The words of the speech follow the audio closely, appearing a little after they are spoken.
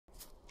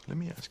Let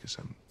me ask you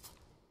something.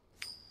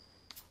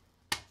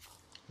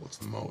 What's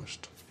the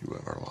most you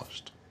ever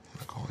lost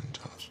in a coin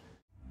toss?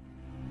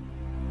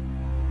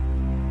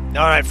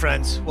 Alright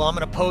friends, well I'm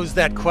going to pose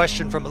that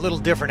question from a little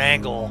different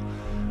angle.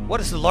 What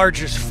is the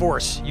largest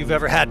force you've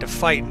ever had to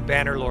fight in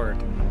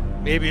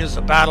Bannerlord? Maybe it was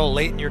a battle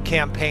late in your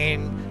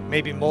campaign,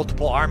 maybe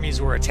multiple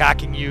armies were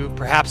attacking you,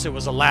 perhaps it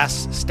was a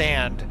last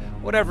stand,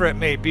 whatever it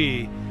may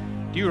be.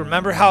 Do you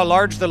remember how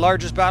large the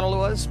largest battle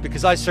was?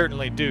 Because I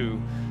certainly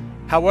do.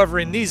 However,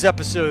 in these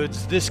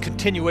episodes, this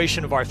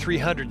continuation of our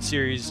 300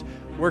 series,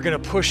 we're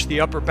going to push the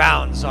upper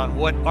bounds on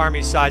what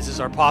army sizes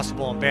are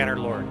possible in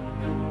Bannerlord.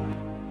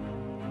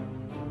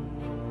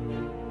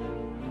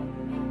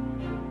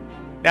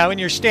 Now, in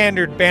your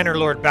standard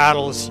Bannerlord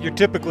battles, you're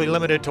typically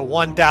limited to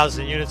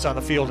 1,000 units on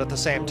the field at the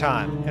same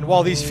time. And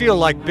while these feel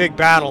like big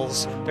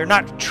battles, they're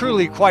not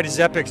truly quite as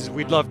epic as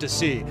we'd love to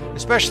see.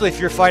 Especially if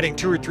you're fighting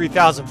 2,000 or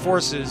 3,000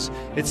 forces,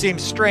 it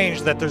seems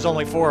strange that there's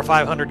only 400 or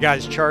 500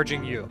 guys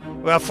charging you.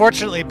 Well,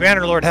 fortunately,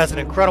 Bannerlord has an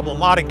incredible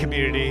modding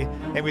community,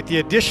 and with the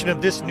addition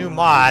of this new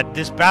mod,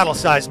 this battle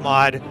size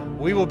mod,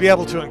 we will be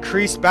able to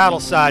increase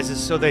battle sizes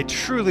so they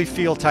truly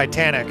feel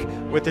titanic,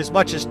 with as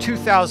much as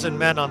 2,000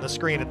 men on the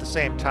screen at the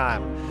same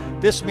time.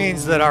 This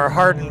means that our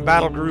hardened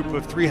battle group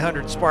of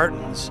 300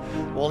 Spartans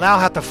will now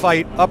have to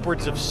fight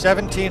upwards of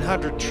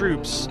 1,700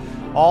 troops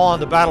all on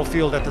the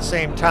battlefield at the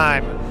same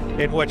time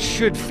in what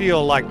should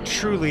feel like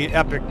truly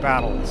epic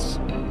battles.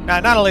 Now,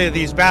 not only are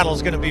these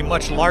battles going to be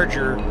much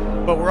larger,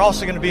 but we're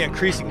also going to be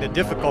increasing the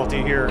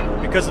difficulty here,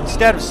 because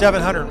instead of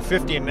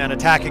 750 men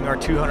attacking our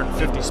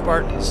 250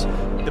 Spartans,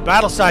 the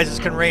battle sizes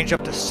can range up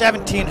to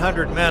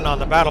 1,700 men on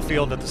the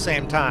battlefield at the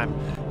same time,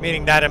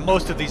 meaning that in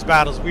most of these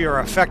battles we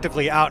are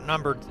effectively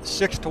outnumbered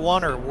 6 to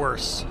 1 or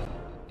worse.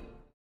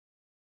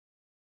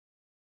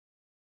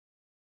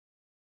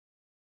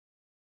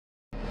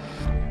 The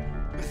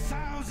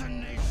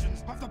 1,000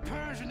 nations of the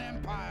Persian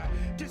Empire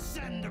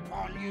descend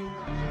upon you.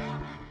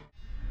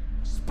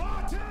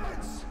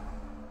 Spartans!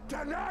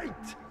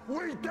 Tonight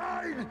we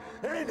dine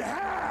in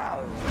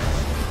hell!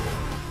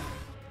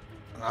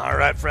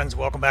 Alright friends,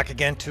 welcome back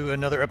again to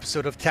another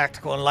episode of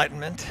Tactical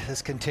Enlightenment.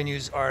 This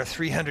continues our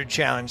 300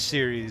 Challenge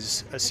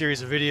series, a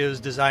series of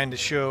videos designed to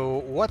show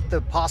what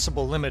the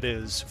possible limit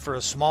is for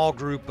a small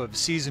group of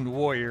seasoned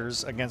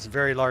warriors against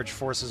very large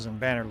forces in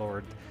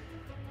Bannerlord.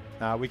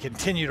 We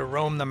continue to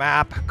roam the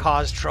map,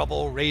 cause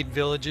trouble, raid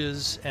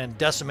villages, and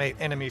decimate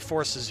enemy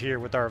forces here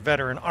with our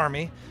veteran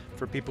army.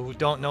 For people who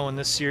don't know, in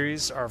this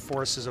series, our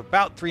force is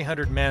about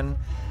 300 men,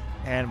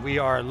 and we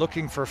are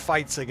looking for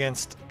fights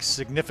against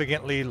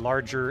significantly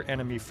larger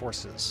enemy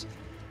forces.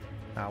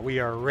 We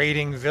are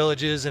raiding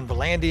villages in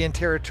Vlandian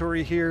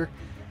territory here,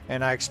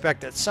 and I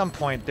expect at some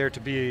point there to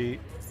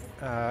be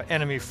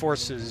enemy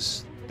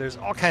forces. There's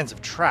all kinds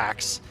of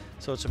tracks,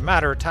 so it's a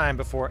matter of time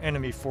before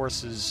enemy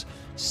forces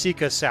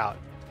seek us out.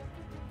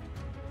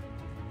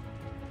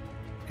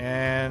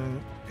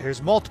 And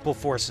here's multiple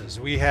forces.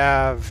 We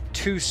have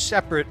 2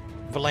 separate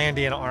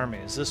Vlandian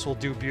armies. This will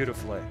do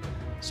beautifully.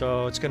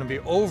 So it's going to be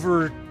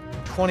over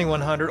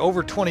 2,100,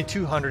 over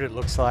 2,200 it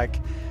looks like.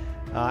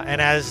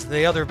 And as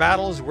the other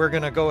battles, we're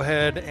going to go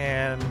ahead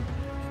and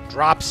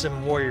drop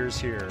some warriors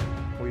here.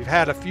 We've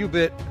had a few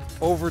bit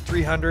over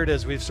 300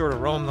 as we've sort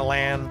of roamed the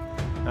land.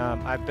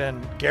 I've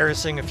been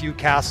garrisoning a few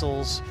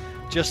castles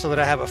just so that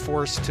I have a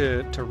force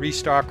to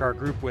restock our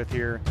group with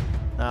here.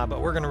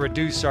 But we're going to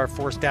reduce our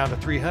force down to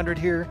 300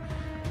 here.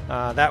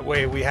 That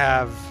way we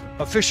have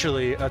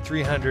officially a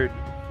 300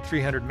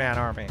 man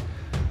army.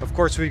 Of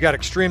course, we've got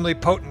extremely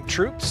potent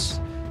troops.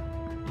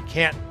 You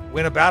can't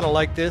win a battle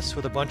like this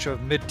with a bunch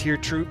of mid-tier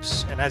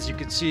troops. And as you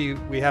can see,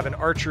 we have an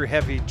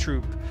archer-heavy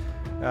troop,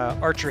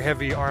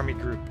 archer-heavy army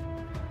group.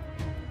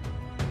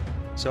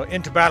 So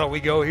into battle we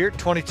go here,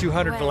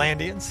 2,200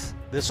 Vlandians.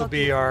 This will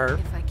be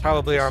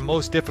probably our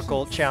most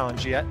difficult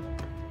challenge yet.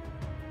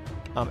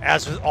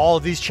 As with all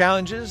of these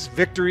challenges,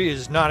 victory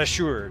is not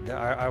assured.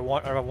 I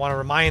want to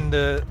remind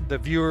the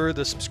viewer,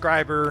 the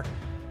subscriber,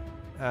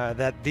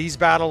 that these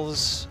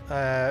battles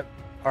are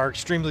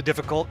extremely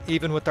difficult,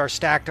 even with our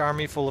stacked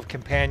army full of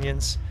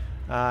companions,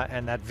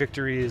 and that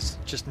victory is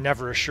just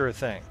never a sure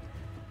thing.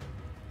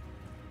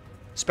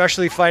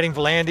 Especially fighting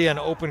Vlandia on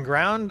open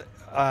ground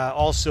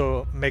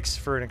also makes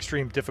for an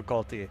extreme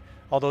difficulty.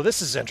 Although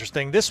this is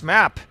interesting, this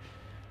map,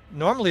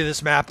 normally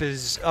this map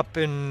is up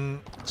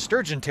in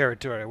Sturgeon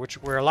territory,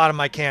 where a lot of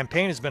my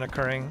campaign has been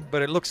occurring,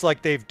 but it looks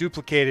like they've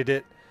duplicated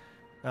it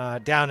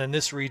down in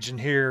this region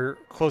here,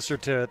 closer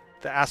to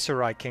the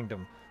Asurai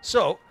Kingdom.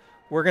 So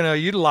we're going to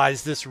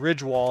utilize this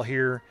ridge wall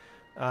here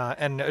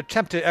and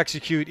attempt to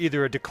execute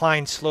either a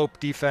decline slope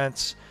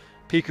defense,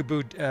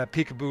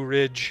 peekaboo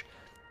ridge.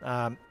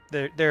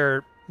 There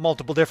are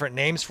multiple different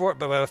names for it,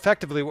 but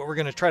effectively what we're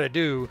going to try to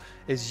do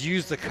is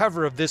use the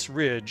cover of this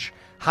ridge,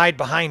 hide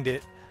behind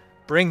it,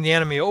 bring the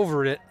enemy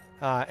over it,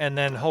 and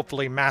then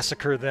hopefully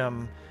massacre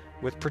them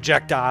with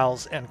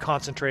projectiles and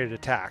concentrated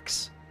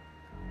attacks.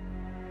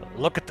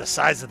 Look at the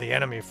size of the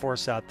enemy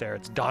force out there.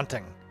 It's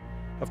daunting.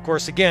 Of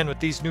course, again, with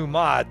these new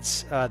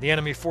mods, the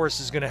enemy force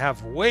is going to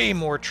have way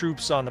more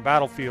troops on the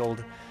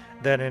battlefield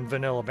than in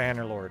vanilla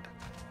Bannerlord.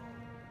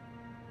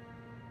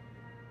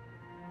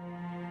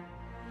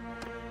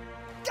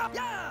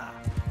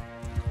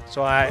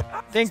 So I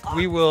think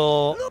we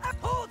will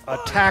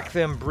attack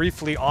them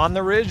briefly on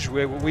the ridge.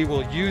 We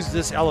will use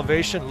this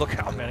elevation. Look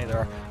how many there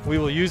are. We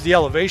will use the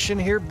elevation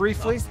here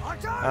briefly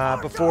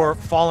before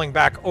falling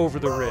back over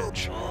the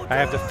ridge. I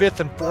have the 5th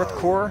and 4th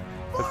Corps.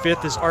 The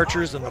 5th is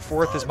archers and the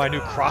 4th is my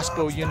new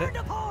crossbow unit.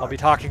 I'll be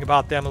talking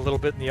about them a little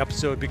bit in the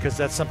episode because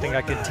that's something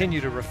I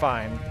continue to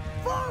refine.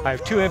 I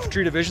have 2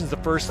 infantry divisions, the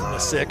 1st and the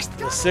 6th.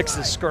 The 6th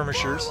is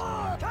skirmishers.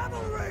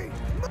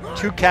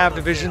 2 cav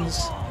divisions,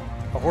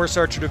 a horse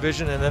archer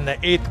division, and then the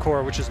 8th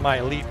Corps, which is my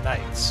elite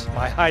knights,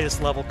 my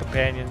highest level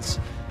companions,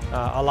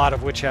 a lot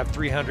of which have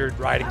 300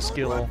 riding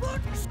skill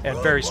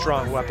and very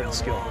strong weapon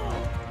skill.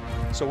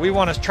 So we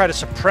want to try to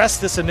suppress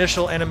this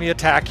initial enemy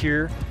attack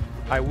here.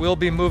 I will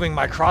be moving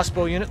my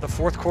crossbow unit, the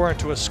 4th Corps,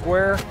 into a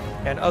square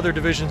and other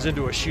divisions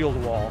into a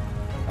shield wall.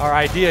 Our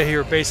idea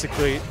here,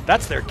 basically,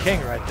 that's their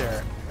king right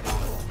there.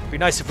 It'd be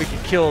nice if we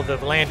could kill the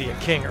Vlandian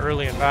king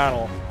early in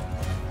battle.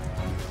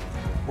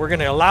 We're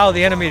going to allow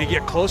the enemy to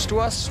get close to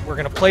us. We're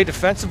going to play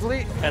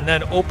defensively and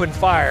then open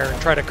fire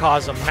and try to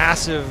cause a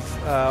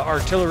massive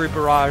artillery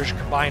barrage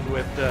combined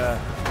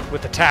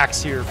with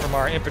attacks here from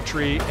our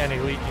infantry and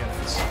elite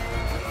units.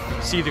 You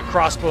can see the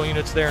crossbow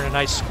units there in a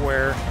nice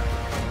square.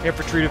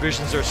 Infantry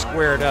divisions are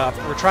squared up.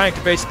 We're trying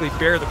to basically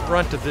bear the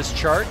brunt of this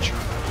charge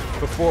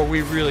before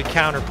we really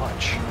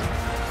counterpunch.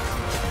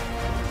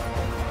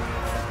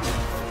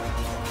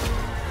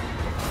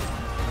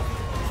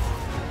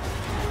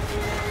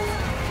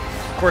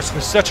 Of course,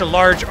 with such a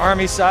large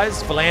army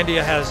size,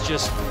 Vlandia has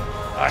just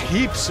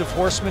heaps of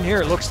horsemen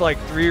here. It looks like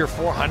 300 or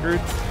 400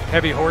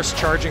 heavy horse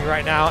charging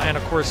right now, and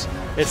of course,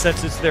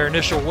 since it's their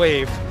initial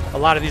wave, a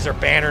lot of these are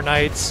banner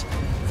knights,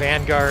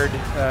 vanguard.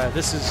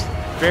 This is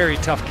very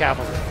tough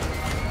cavalry.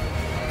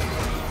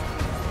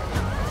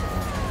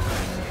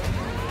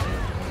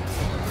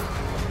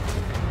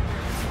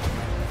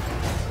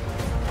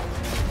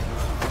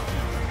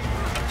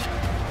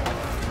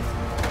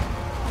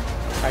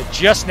 I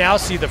just now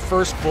see the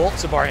first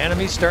bolts of our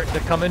enemies starting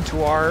to come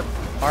into our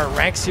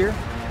ranks here.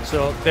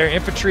 So their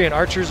infantry and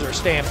archers are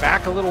staying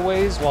back a little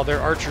ways while their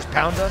archers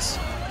pound us.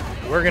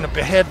 We're going to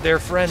behead their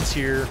friends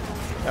here,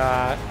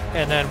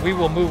 and then we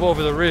will move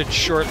over the ridge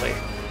shortly.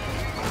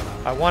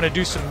 I want to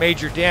do some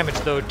major damage,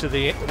 though, to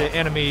the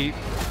enemy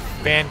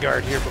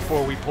vanguard here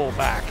before we pull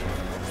back.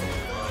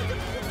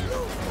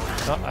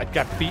 Oh, I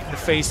got beat in the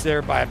face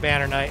there by a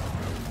banner knight.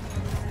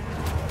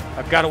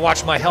 I've got to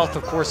watch my health,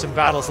 of course, in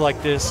battles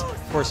like this.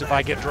 Of course, if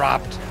I get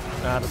dropped,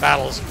 the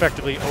battle is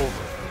effectively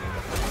over.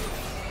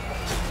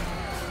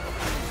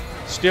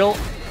 Still,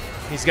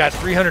 he's got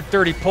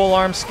 330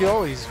 polearm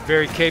skill. He's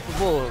very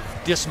capable of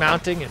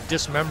dismounting and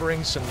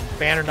dismembering some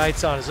banner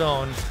knights on his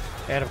own.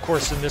 And of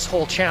course, in this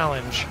whole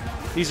challenge,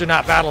 these are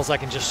not battles I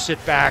can just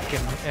sit back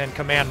and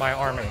command my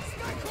army.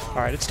 All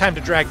right, it's time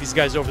to drag these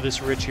guys over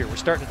this ridge here. We're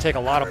starting to take a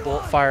lot of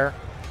bolt fire.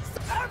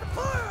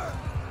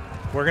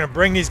 We're going to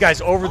bring these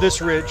guys over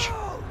this ridge,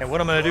 and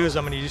what I'm going to do is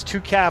I'm going to use 2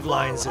 cav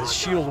lines as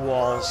shield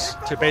walls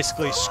to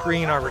basically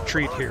screen our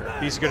retreat here.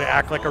 These are going to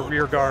act like a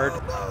rear guard.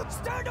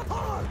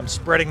 I'm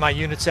spreading my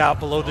units out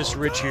below this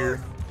ridge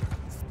here.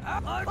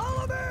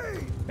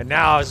 And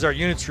now as our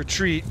units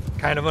retreat,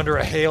 kind of under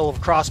a hail of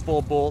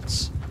crossbow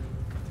bolts,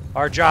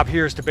 our job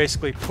here is to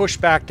basically push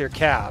back their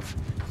cav.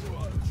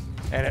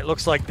 And it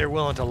looks like they're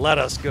willing to let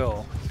us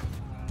go.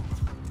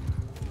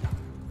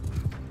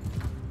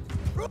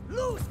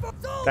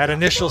 That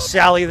initial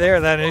sally there,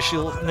 that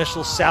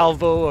initial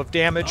salvo of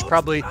damage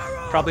probably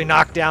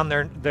knocked down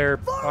their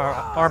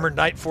armored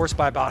knight force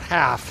by about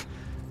half.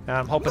 And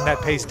I'm hoping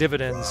that pays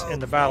dividends in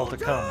the battle to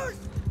come.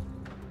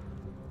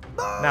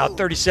 Now,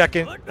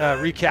 30-second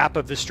recap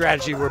of the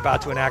strategy we're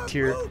about to enact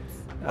here.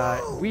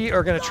 We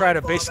are going to try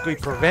to basically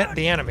prevent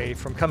the enemy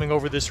from coming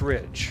over this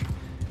ridge.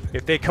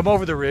 If they come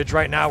over the ridge,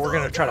 right now we're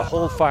going to try to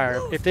hold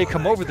fire. If they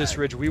come over this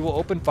ridge, we will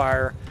open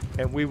fire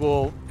and we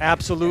will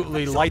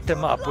absolutely light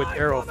them up with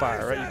arrow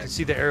fire. Right? You can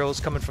see the arrows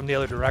coming from the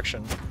other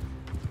direction.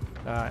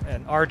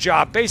 And our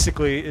job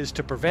basically is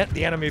to prevent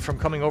the enemy from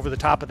coming over the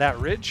top of that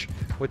ridge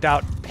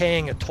without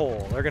paying a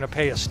toll. They're going to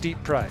pay a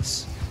steep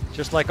price,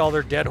 just like all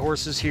their dead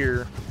horses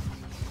here.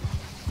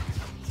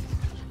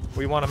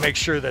 We want to make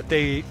sure that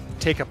they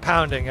take a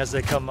pounding as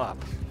they come up.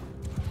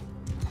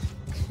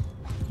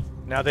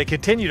 Now they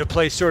continue to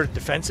play sort of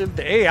defensive.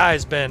 The AI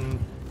has been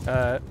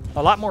a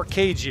lot more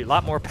cagey, a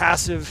lot more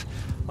passive,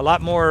 a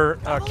lot more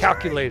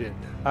calculated.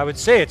 I would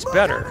say it's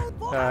better.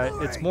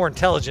 It's more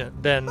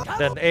intelligent than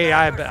the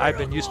AI I've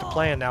been used to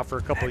playing now for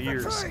a couple of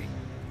years.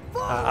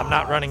 I'm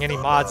not running any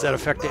mods that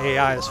affect the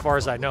AI as far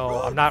as I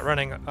know. I'm not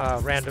running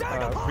random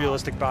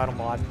realistic battle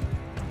mod.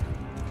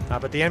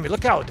 But the enemy,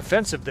 look how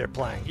defensive they're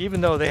playing,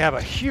 even though they have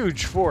a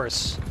huge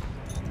force.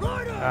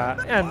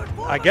 And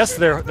I guess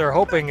they're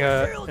hoping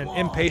an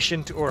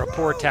impatient or a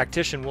poor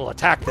tactician will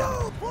attack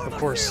them. Of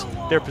course,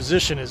 their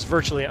position is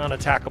virtually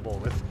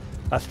unattackable with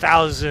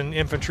 1,000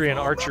 infantry and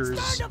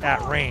archers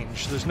at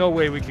range. There's no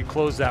way we could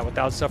close that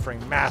without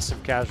suffering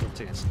massive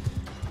casualties.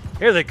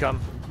 Here they come,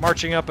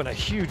 marching up in a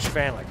huge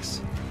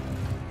phalanx.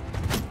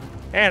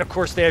 And of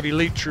course they have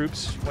elite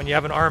troops. When you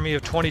have an army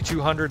of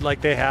 2,200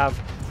 like they have,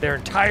 their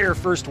entire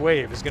first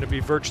wave is going to be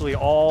virtually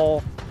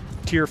all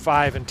Tier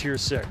 5 and Tier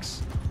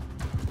 6.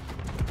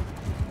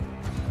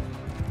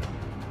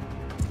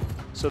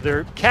 So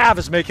their cav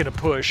is making a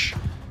push.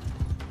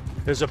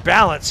 There's a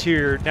balance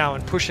here now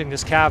in pushing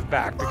this cav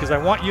back because I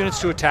want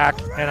units to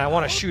attack and I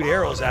want to shoot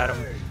arrows at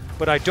them,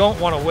 but I don't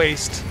want to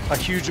waste a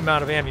huge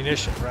amount of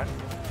ammunition, right?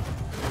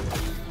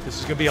 This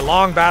is going to be a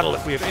long battle.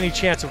 If we have any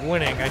chance of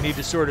winning, I need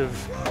to sort of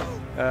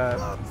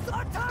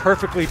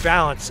perfectly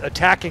balance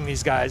attacking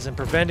these guys and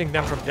preventing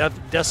them from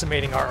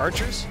decimating our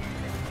archers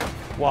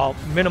while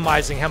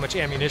minimizing how much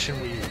ammunition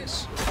we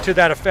use. To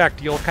that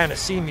effect, you'll kind of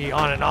see me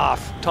on and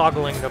off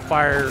toggling the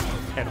fire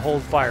and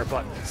hold fire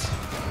buttons.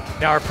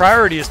 Now our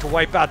priority is to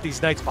wipe out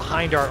these knights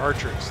behind our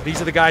archers. These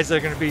are the guys that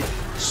are going to be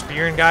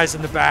spearing guys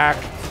in the back,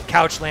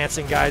 couch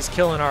lancing guys,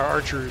 killing our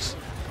archers.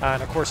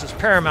 And of course it's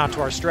paramount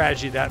to our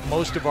strategy that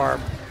most of our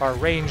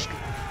ranged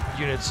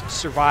units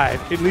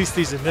survive at least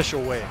these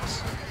initial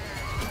waves.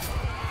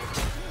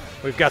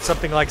 We've got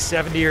something like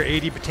 70 or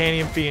 80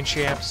 Battanium Fiend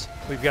champs.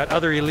 We've got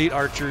other elite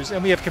archers,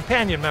 and we have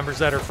companion members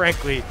that are,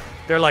 frankly,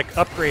 they're like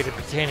upgraded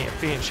Battanium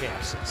Fiend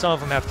champs. Some of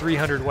them have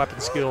 300 weapon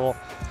skill.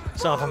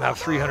 Some of them have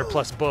 300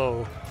 plus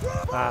bow.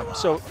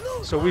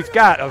 So we've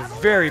got a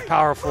very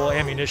powerful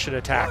ammunition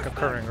attack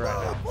occurring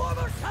right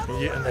now.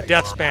 And the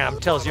death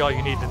spam tells you all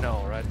you need to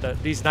know, right?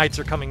 That these knights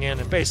are coming in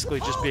and basically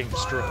just being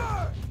destroyed.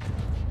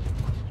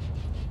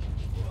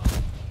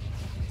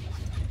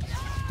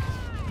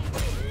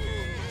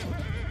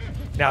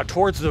 Now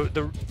towards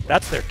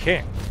that's their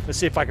king. Let's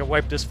see if I can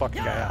wipe this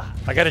fucking guy out.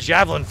 I got a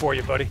javelin for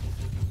you, buddy.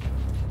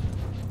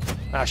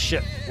 Ah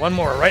shit, one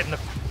more right in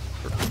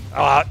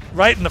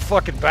the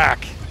fucking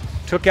back.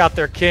 Took out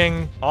their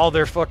king. All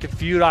their fucking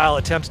futile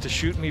attempts to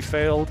shoot me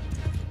failed.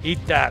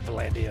 Eat that,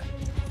 Vlandia.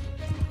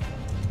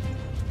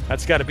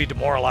 That's got to be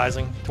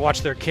demoralizing to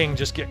watch their king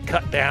just get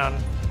cut down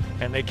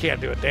and they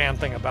can't do a damn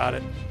thing about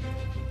it.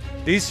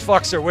 These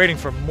fucks are waiting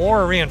for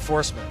more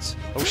reinforcements.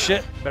 Oh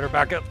shit, better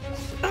back up.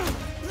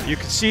 You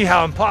can see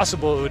how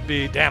impossible it would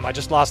be. Damn, I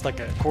just lost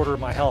like a quarter of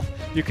my health.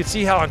 You can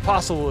see how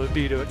impossible it would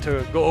be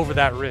to go over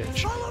that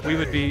ridge. We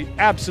would be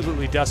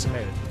absolutely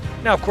decimated.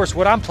 Now, of course,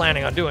 what I'm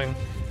planning on doing,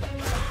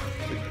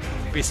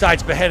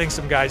 besides beheading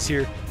some guys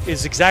here,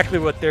 is exactly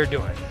what they're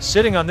doing.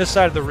 Sitting on this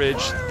side of the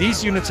ridge,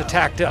 these units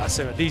attacked us,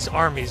 these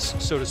armies,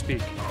 so to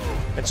speak.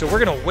 And so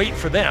we're going to wait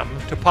for them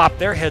to pop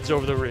their heads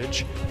over the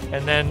ridge,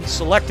 and then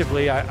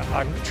selectively,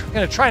 I'm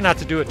going to try not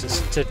to do it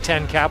to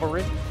 10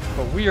 cavalry,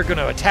 but we are going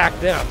to attack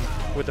them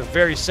with a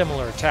very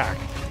similar attack.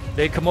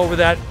 They come over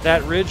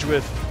that ridge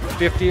with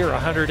 50 or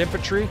 100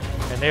 infantry,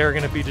 and they are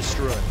going to be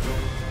destroyed.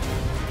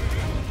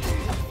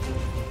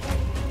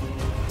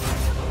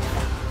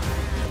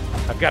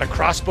 I've got a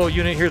crossbow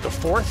unit here, the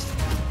 4th.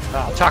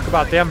 I'll talk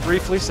about them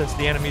briefly since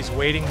the enemy's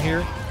waiting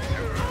here.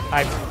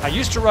 I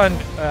used to run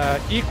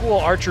equal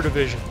archer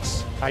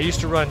divisions. I used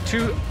to run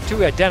two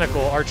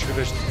identical archer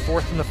divisions, the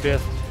 4th and the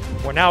 5th.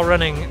 We're now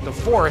running the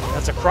 4th,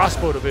 that's a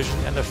crossbow division,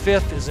 and the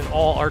 5th is an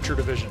all-archer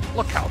division.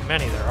 Look how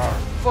many there are.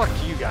 Fuck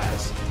you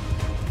guys.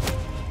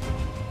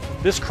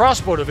 This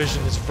crossbow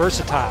division is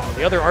versatile.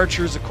 The other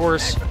archers, of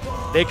course,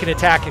 they can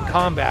attack in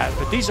combat,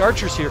 but these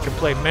archers here can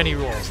play many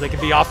roles. They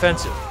can be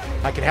offensive.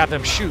 I can have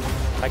them shoot.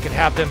 I can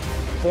have them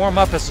form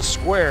up as a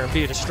square and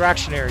be a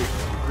distractionary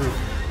group.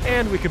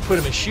 And we can put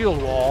them in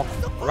shield wall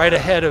right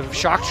ahead of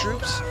shock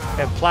troops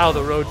and plow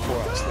the road for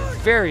us. They're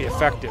very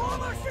effective.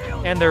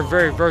 And they're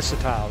very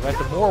versatile, right?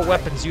 The more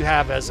weapons you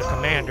have as a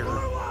commander,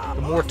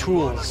 the more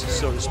tools,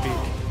 so to speak,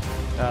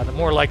 the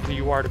more likely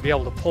you are to be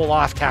able to pull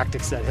off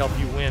tactics that help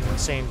you win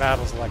insane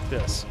battles like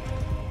this.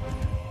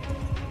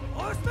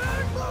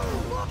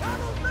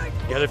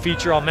 The other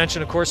feature I'll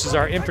mention, of course, is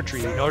our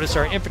infantry. You notice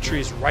our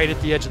infantry is right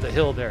at the edge of the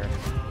hill there.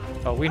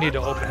 Oh, we need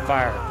to open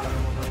fire.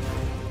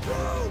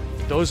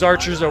 Those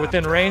archers are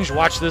within range.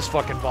 Watch this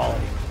fucking volley.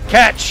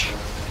 Catch!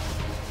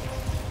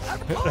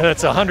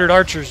 That's 100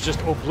 archers just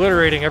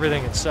obliterating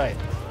everything in sight.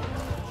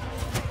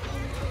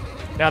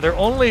 Now they're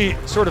only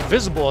sort of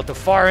visible at the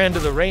far end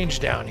of the range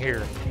down here,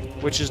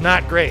 which is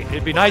not great.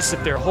 It'd be nice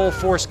if their whole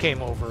force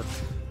came over.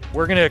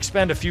 We're going to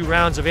expend a few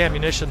rounds of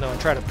ammunition though and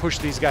try to push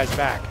these guys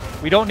back.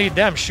 We don't need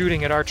them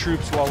shooting at our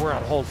troops while we're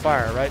on hold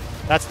fire, right?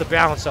 That's the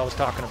balance I was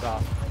talking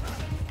about.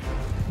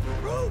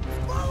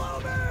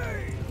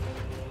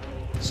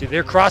 See,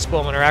 their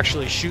crossbowmen are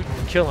actually shooting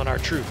and killing our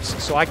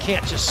troops, so I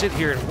can't just sit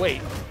here and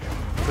wait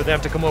for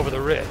them to come over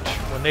the ridge.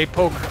 When they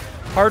poke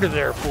part of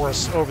their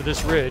force over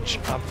this ridge,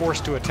 I'm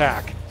forced to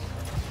attack.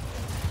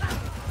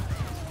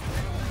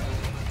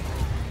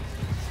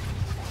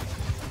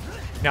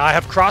 Now I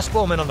have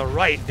crossbowmen on the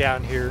right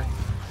down here,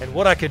 and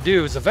what I could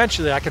do is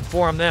eventually I can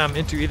form them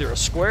into either a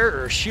square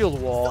or a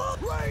shield wall,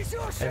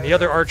 and the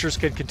other archers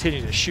can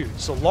continue to shoot.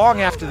 So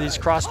long after these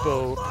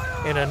crossbow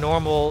in a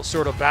normal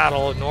sort of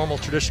battle, a normal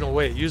traditional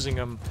way of using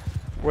them,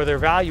 where their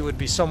value would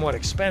be somewhat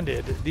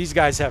expended, these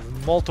guys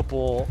have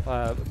multiple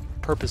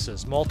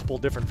purposes, multiple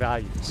different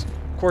values.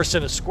 Of course,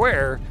 in a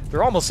square,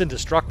 they're almost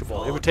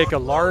indestructible. It would take a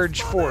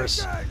large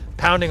force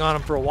pounding on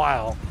them for a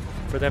while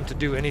for them to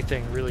do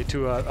anything really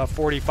to a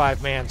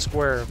 45-man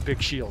square of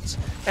big shields.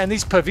 And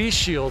these Pavis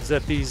shields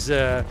that these,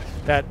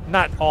 that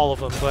not all of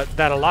them, but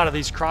that a lot of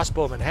these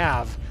crossbowmen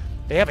have,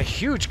 they have a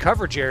huge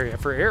coverage area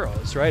for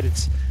arrows, right?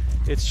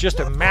 It's just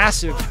a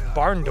massive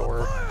barn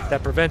door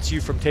that prevents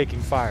you from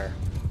taking fire.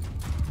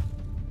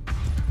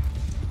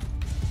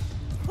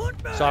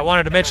 So I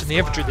wanted to mention the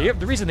infantry.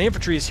 The reason the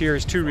infantry is here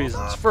is two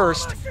reasons.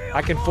 First,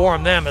 I can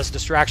form them as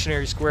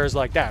distractionary squares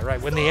like that,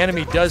 right? When the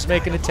enemy does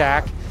make an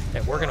attack,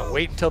 and we're going to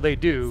wait until they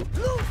do,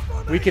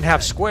 we can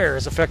have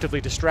squares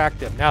effectively distract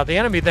them. Now, the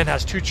enemy then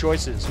has two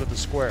choices with the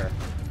square.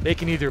 They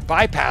can either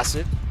bypass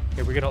it.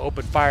 Here, we're going to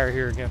open fire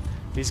here again.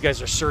 These guys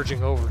are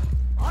surging over.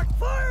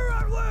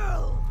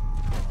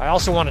 I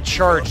also want to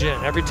charge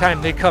in. Every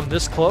time they come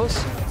this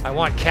close, I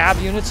want cab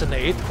units in the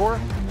 8th Corps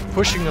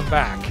pushing them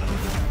back.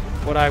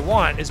 What I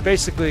want is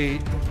basically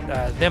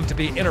them to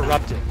be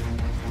interrupted.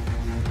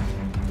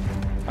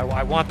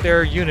 I want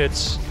their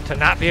units to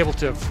not be able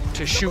to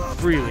shoot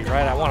freely,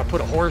 right? I want to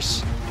put a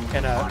horse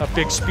and a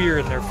big spear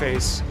in their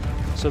face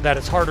so that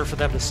it's harder for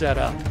them to set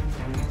up.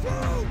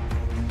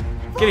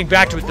 Getting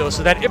back to it though,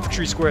 so that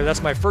infantry square,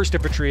 that's my first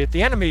infantry. If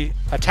the enemy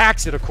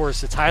attacks it, of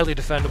course, it's highly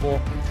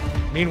defendable.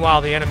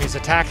 Meanwhile, the enemy's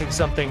attacking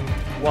something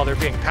while they're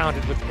being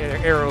pounded with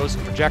arrows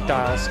and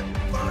projectiles.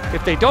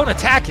 If they don't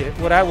attack it,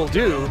 what I will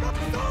do,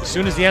 as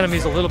soon as the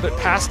enemy's a little bit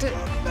past it,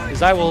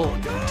 is I will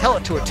tell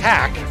it to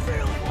attack.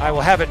 I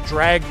will have it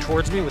drag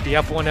towards me with the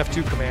F1,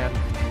 F2 command,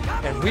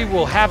 and we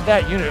will have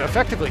that unit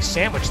effectively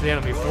sandwich the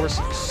enemy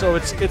forces. So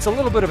it's a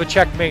little bit of a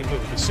checkmate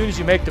move. As soon as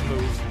you make the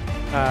move,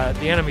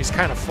 the enemy's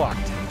kind of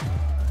fucked.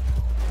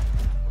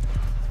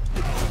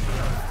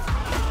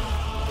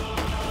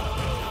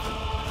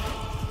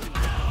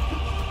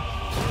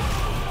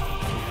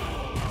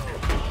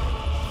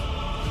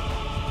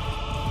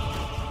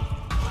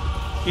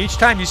 Each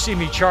time you see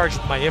me charge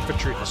with my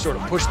infantry to sort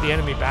of push the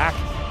enemy back,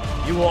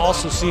 you will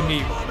also see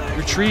me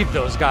retrieve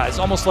those guys,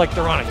 almost like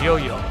they're on a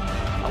yo-yo.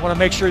 I want to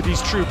make sure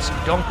these troops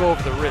don't go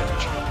over the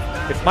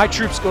ridge. If my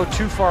troops go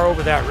too far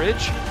over that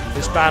ridge,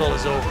 this battle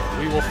is over.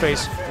 We will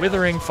face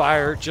withering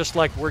fire just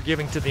like we're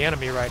giving to the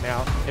enemy right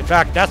now. In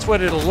fact, that's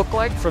what it'll look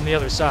like from the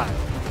other side.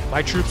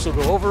 My troops will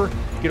go over,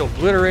 get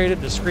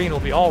obliterated, the screen will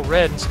be all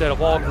red instead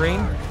of all green,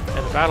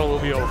 and the battle will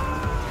be over.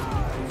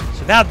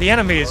 So now the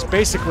enemy is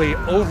basically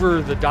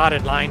over the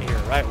dotted line here,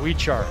 right? We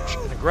charge.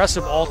 An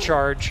aggressive all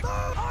charge.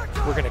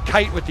 We're going to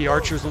kite with the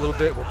archers a little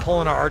bit. We're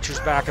pulling our archers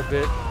back a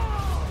bit.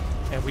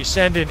 And we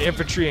send in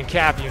infantry and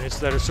cav units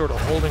that are sort of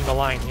holding the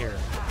line here.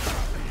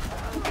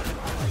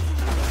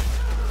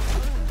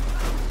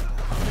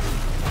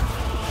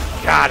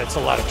 God, it's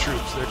a lot of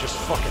troops. They're just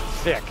fucking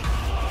thick.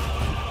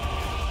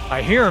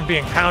 I hear them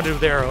being pounded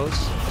with arrows.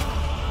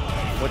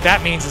 What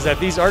that means is that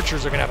these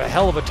archers are going to have a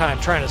hell of a time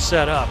trying to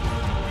set up.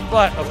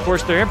 But, of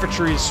course, their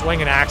infantry is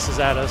swinging axes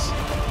at us.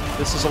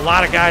 This is a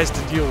lot of guys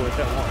to deal with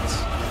at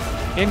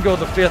once. In go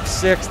the 5th,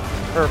 6th,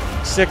 or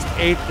 6th,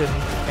 8th,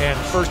 and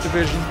 1st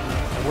Division,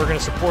 and we're going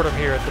to support them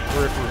here at the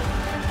periphery.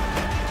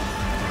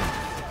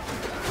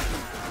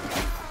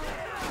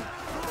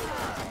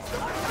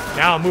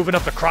 Now I'm moving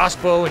up the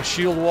crossbow and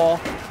shield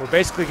wall. We're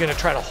basically going to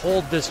try to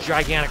hold this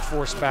gigantic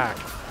force back.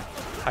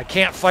 I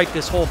can't fight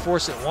this whole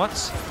force at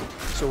once,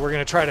 so we're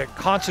going to try to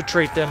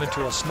concentrate them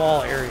into a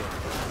small area.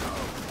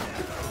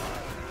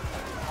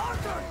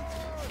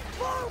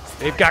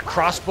 They've got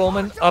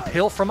crossbowmen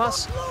uphill from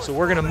us, so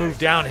we're going to move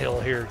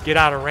downhill here, get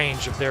out of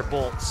range of their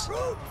bolts.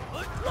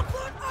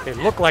 It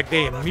looked like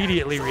they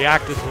immediately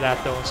reacted to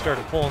that, though, and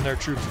started pulling their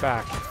troops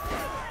back.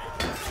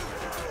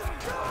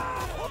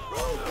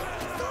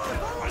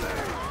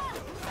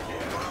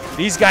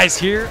 These guys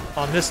here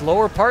on this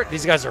lower part,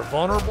 these guys are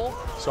vulnerable,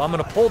 so I'm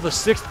going to pull the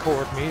 6th Corps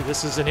with me.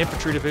 This is an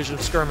infantry division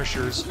of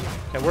skirmishers,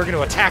 and we're going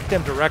to attack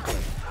them directly.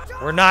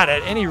 We're not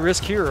at any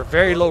risk here, or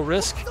very low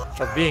risk,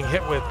 of being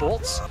hit with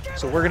bolts,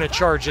 so we're going to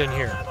charge in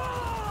here.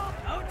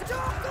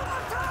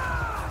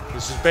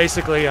 This is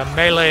basically a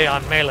melee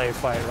on melee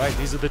fight, right?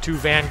 These are the two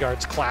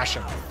vanguards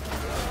clashing.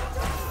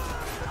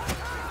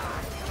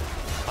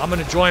 I'm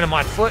going to join them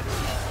on foot.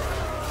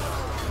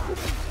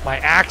 My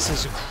axe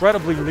is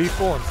incredibly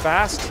lethal and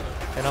fast,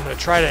 and I'm going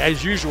to try to,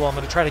 as usual, I'm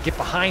going to try to get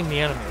behind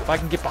the enemy. If I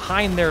can get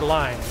behind their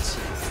lines,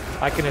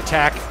 I can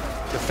attack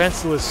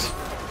defenseless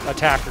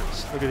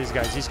attackers. Look at these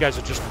guys. These guys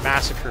are just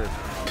massacred.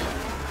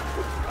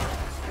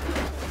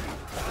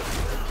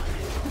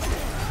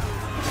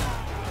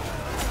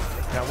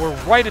 Now we're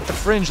right at the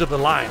fringe of the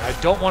line. I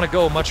don't want to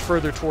go much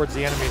further towards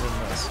the enemy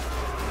than this.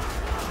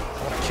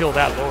 I want to kill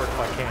that lord if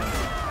I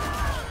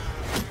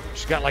can.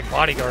 She's got like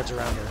bodyguards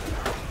around her.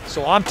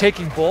 So I'm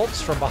taking bolts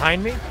from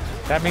behind me.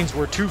 That means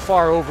we're too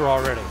far over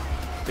already.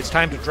 It's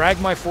time to drag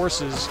my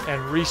forces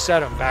and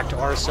reset them back to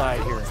our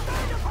side here.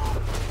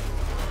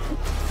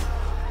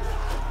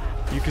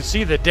 You can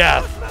see the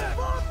death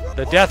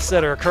The deaths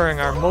that are occurring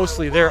are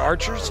mostly their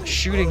archers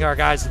shooting our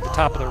guys at the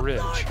top of the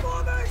ridge.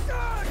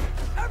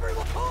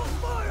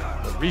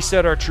 We'll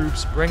reset our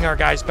troops, bring our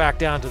guys back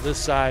down to this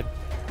side.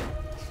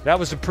 That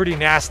was a pretty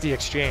nasty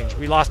exchange.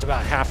 We lost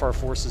about half our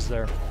forces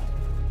there.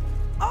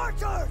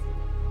 Archers,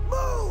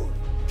 move!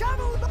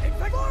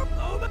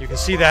 You can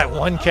see that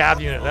one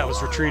cav unit that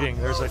was retreating.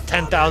 There's like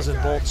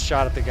 10,000 bolts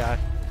shot at the guy.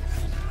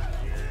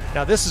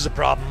 Now this is a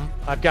problem.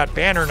 I've got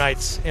banner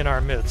knights in our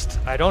midst.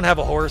 I don't have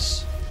a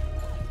horse,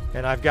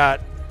 and I've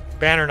got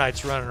banner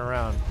knights running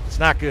around. It's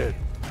not good.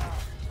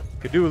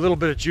 Could do a little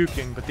bit of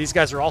juking, but these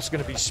guys are also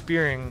going to be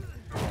spearing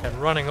and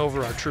running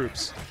over our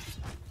troops.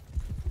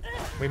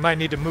 We might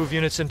need to move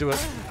units into a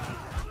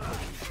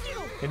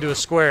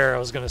square, I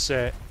was going to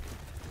say.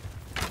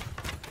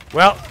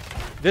 Well,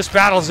 this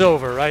battle's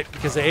over, right?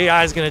 Because the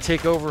AI is going to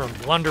take over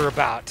and blunder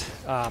about.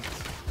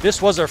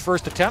 This was our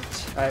first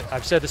attempt.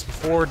 I've said this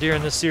before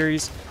during this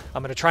series.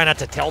 I'm going to try not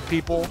to tell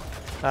people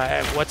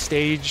at what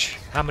stage,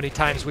 how many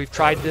times we've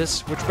tried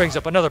this, which brings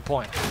up another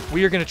point.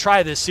 We are going to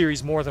try this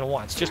series more than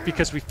once. Just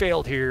because we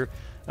failed here,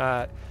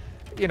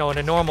 you know, in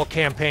a normal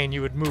campaign,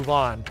 you would move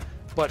on.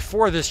 But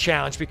for this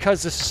challenge,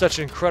 because this is such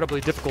an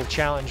incredibly difficult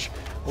challenge,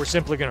 we're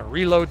simply going to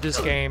reload this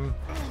game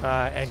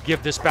and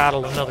give this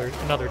battle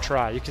another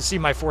try. You can see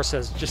my force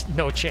has just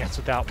no chance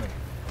without me.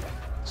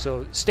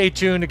 So stay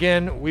tuned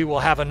again. We will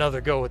have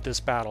another go at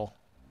this battle.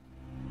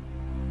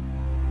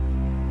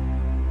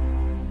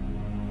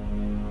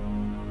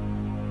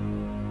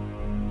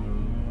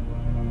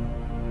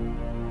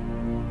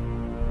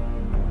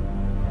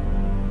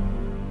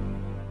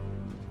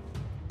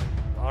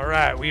 All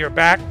right, we are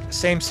back.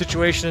 Same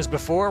situation as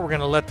before. We're going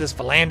to let this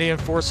Vlandian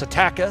force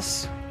attack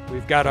us.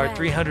 We've got our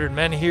 300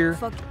 men here,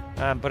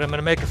 but I'm going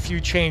to make a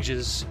few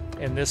changes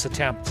in this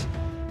attempt.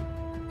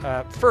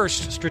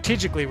 First,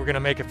 strategically, we're going to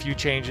make a few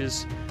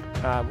changes.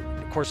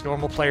 Of course,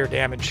 normal player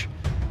damage.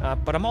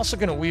 But I'm also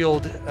going to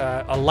wield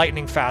a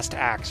lightning-fast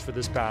axe for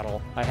this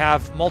battle. I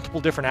have multiple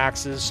different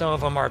axes. Some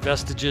of them are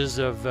vestiges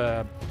of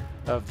the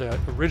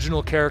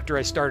original character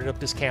I started up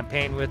this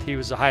campaign with. He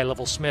was a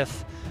high-level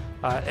smith.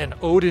 And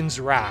Odin's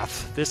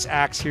Wrath. This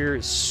axe here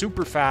is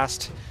super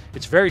fast.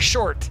 It's very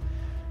short.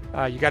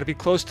 You got to be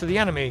close to the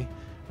enemy.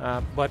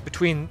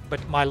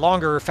 But my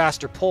longer,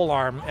 faster pole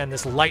arm and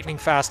this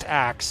lightning-fast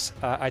axe,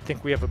 I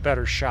think we have a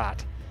better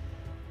shot.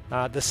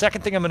 The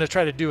second thing I'm going to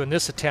try to do in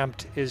this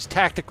attempt is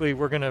tactically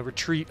we're going to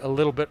retreat a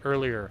little bit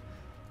earlier.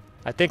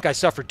 I think I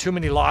suffered too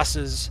many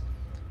losses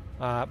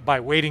by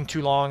waiting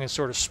too long and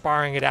sort of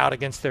sparring it out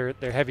against their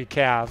heavy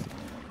cav.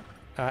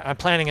 I'm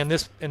planning in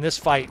this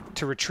fight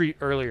to retreat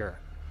earlier.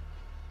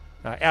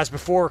 As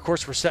before, of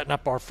course, we're setting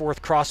up our 4th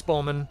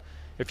crossbowmen.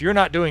 If you're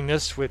not doing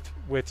this with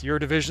your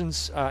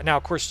divisions, now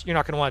of course you're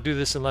not going to want to do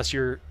this unless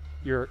you're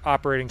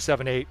operating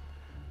 7-8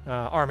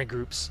 army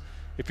groups.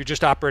 If you're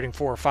just operating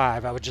 4 or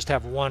 5, I would just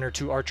have 1 or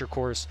 2 archer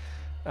corps.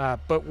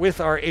 But with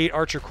our 8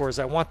 archer corps,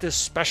 I want this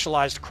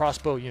specialized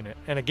crossbow unit.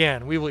 And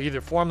again, we will either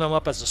form them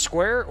up as a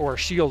square or a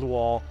shield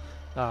wall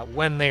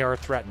when they are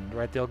threatened.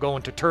 Right? They'll go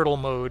into turtle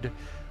mode.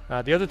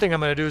 The other thing I'm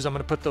going to do is I'm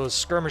going to put those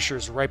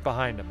skirmishers right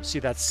behind them. See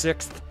that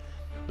 6th?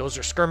 Those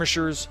are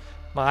skirmishers.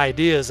 My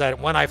idea is that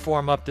when I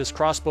form up this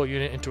crossbow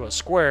unit into a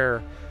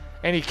square,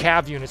 any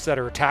cav units that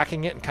are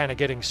attacking it and kind of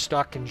getting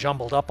stuck and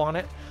jumbled up on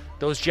it,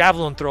 those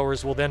javelin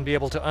throwers will then be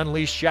able to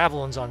unleash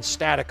javelins on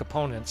static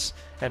opponents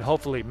and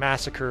hopefully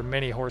massacre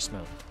many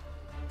horsemen.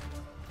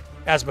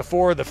 As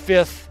before, the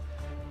 5th,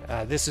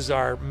 this is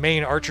our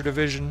main archer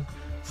division,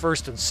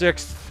 1st and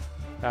 6th.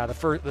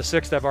 The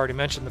 6th I've already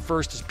mentioned. The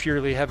 1st is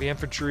purely heavy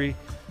infantry.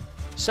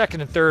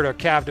 2nd and 3rd are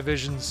cav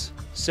divisions.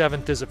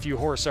 7th is a few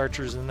horse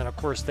archers, and then of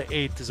course the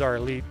 8th is our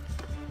elite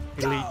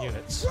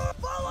units.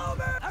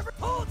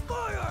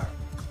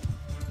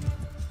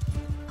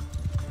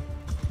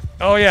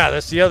 Oh yeah,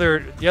 that's the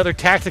other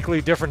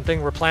tactically different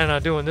thing we're planning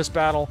on doing this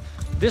battle.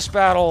 This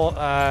battle,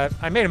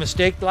 I made a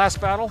mistake the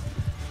last battle.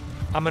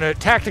 I'm going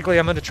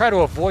to try to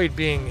avoid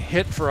being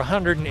hit for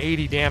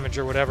 180 damage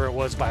or whatever it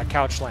was by a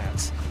couch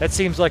lance. That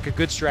seems like a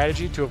good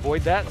strategy to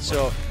avoid that.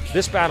 So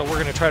this battle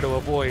we're going to try to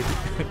avoid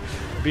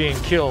being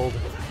killed,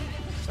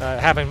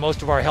 having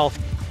most of our health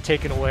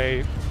taken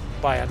away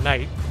by a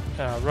knight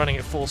running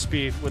at full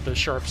speed with a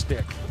sharp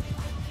stick.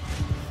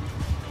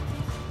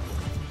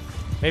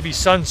 Maybe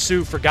Sun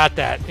Tzu forgot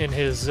that in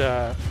his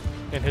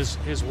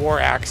war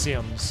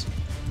axioms.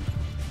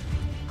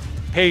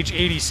 Page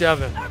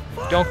 87.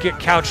 Don't get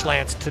couch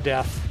lanced to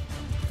death.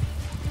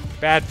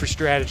 Bad for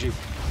strategy.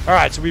 All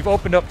right, so we've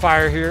opened up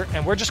fire here,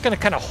 and we're just going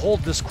to kind of hold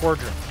this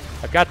quadrant.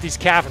 I've got these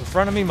cav in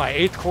front of me. My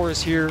 8th Corps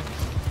is here,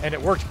 and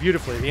it worked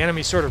beautifully. The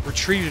enemy sort of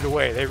retreated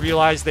away. They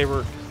realized they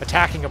were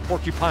attacking a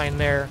porcupine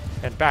there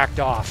and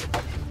backed off.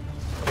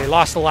 They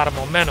lost a lot of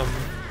momentum.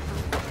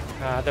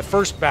 The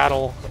first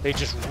battle, they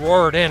just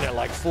roared in at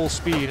like full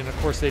speed, and of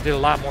course they did a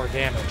lot more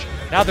damage.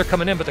 Now they're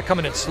coming in, but they're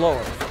coming in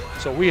slower.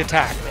 So we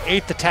attack. The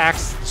 8th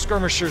attacks, the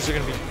skirmishers are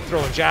going to be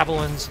throwing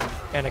javelins,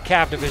 and the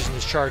cav division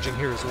is charging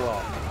here as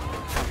well.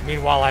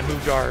 Meanwhile, I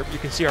moved you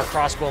can see our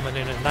crossbowmen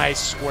in a nice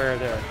square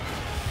there.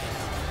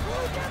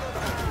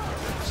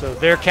 So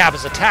their cav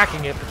is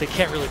attacking it, but they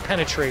can't really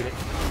penetrate it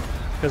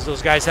because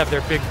those guys have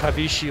their big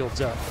Pavi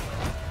shields up.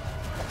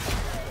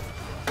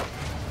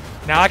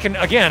 Now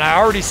I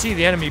already see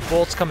the enemy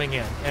bolts coming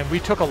in, and we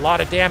took a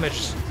lot of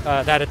damage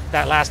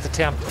that last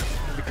attempt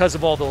because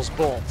of all those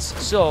bolts.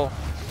 So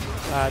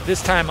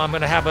this time I'm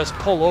going to have us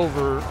pull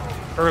over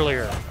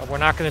earlier. We're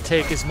not going to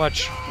take as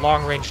much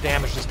long-range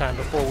damage this time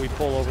before we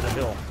pull over the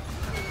hill.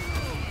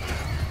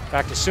 In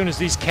fact, as soon as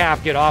these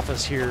cav get off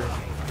us here,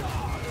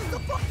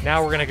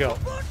 now we're going to go.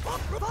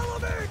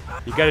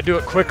 You got to do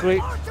it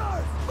quickly.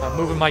 I'm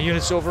moving my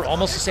units over,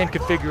 almost the same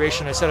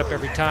configuration I set up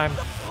every time.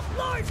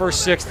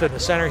 First, sixth in the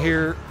center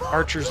here,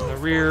 archers in the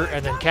rear,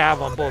 and then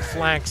cav on both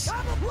flanks.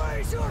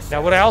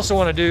 Now what I also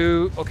want to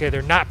do, okay,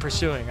 they're not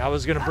pursuing. I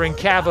was going to bring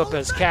cav up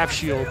as cav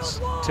shields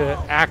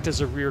to act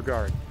as a rear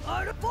guard.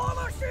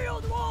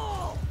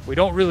 We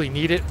don't really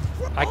need it.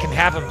 I can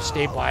have them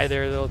stay by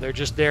there though. They're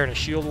just there in a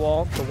shield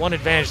wall. The one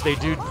advantage they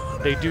do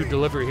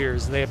deliver here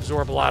is they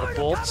absorb a lot of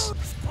bolts,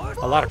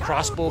 a lot of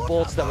crossbow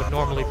bolts that would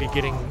normally be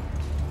getting,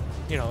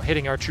 you know,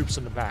 hitting our troops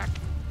in the back.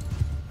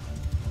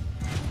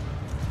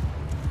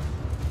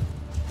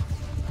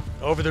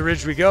 Over the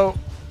ridge we go,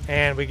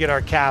 and we get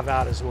our cav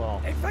out as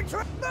well.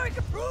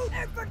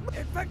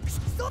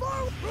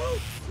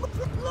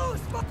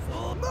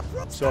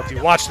 So if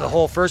you watch the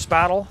whole first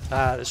battle,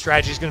 the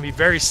strategy is going to be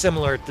very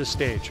similar at this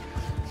stage.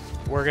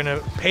 We're going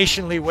to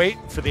patiently wait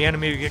for the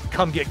enemy to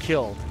come get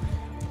killed.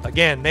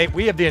 Again,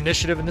 we have the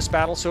initiative in this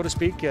battle, so to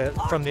speak,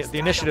 from the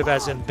initiative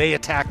as in they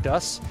attacked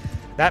us.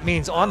 That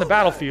means on the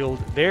battlefield,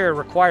 they're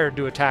required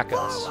to attack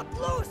us.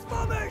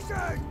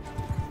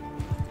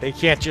 They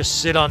can't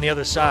just sit on the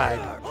other side.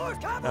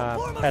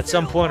 At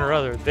some point or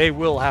other, they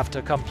will have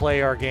to come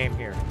play our game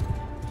here.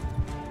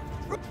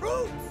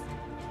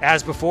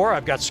 As before,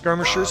 I've got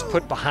skirmishers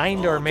put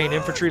behind our main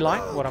infantry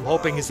line. What I'm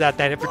hoping is that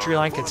infantry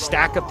line can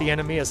stack up the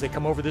enemy as they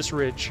come over this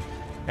ridge,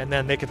 and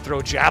then they can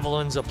throw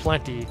javelins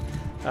aplenty,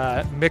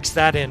 mix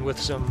that in with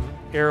some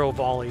arrow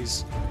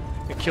volleys,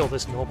 and kill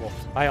this noble.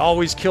 I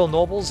always kill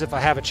nobles if I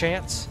have a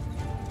chance.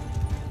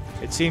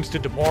 It seems to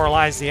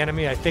demoralize the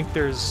enemy. I think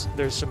there's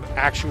some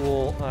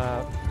actual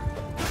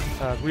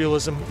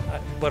realism,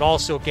 but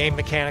also game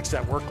mechanics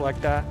that work like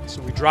that.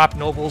 So we drop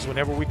nobles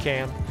whenever we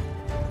can.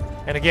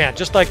 And again,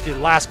 just like the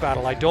last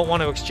battle, I don't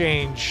want to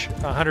exchange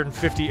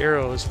 150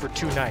 arrows for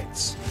 2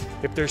 knights.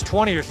 If there's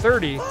 20 or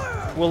 30,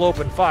 we'll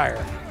open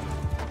fire,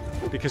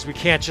 because we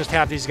can't just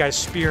have these guys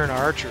spearing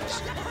our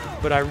archers.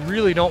 But I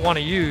really don't want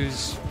to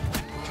use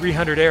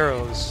 300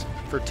 arrows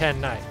for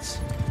 10 knights.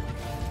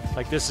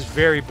 Like, this is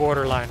very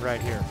borderline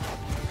right here.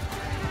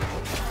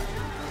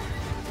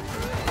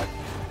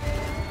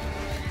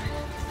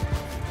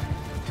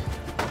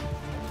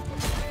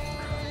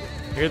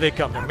 Here they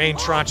come. The main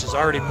tranche is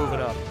already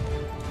moving up.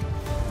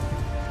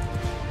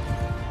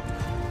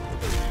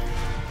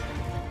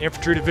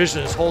 Infantry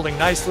division is holding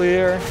nicely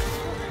there.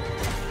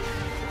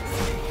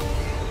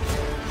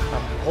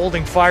 I'm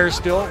holding fire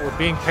still. We're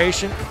being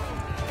patient.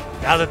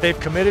 Now that they've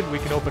committed, we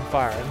can open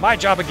fire. And my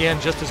job,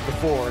 again, just as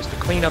before, is to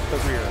clean up the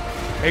rear.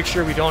 Make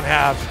sure we don't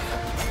have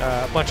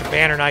a bunch of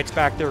banner knights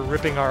back there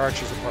ripping our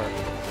archers apart.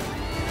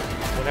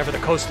 Whenever the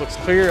coast looks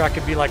clear, I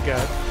can be like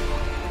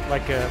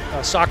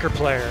a soccer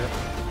player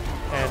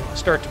and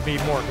start to be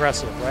more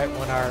aggressive, right?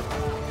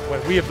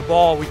 When we have the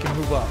ball, we can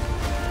move up.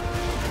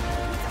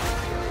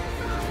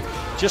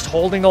 Just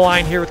holding the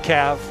line here with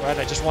cav, right?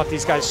 I just want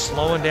these guys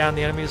slowing down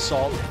the enemy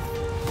assault.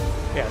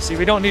 Yeah, see,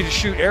 we don't need to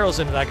shoot arrows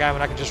into that guy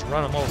when I can just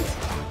run him over.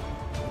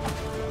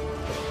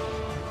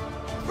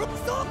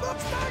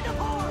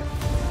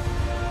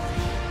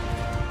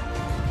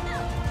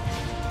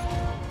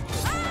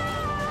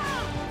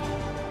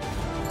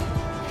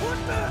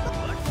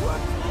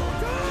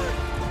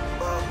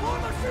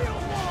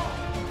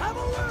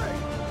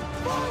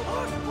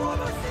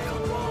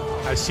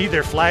 I see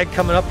their flag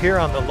coming up here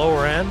on the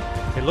lower end.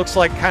 It looks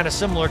like kind of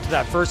similar to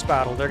that first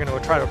battle. They're going to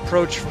try to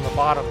approach from the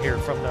bottom here,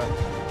 from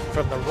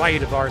the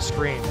right of our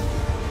screen.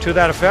 To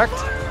that effect,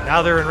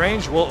 now they're in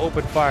range, we'll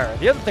open fire.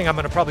 The other thing I'm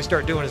going to probably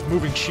start doing is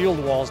moving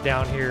shield walls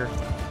down here,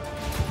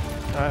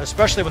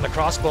 especially when the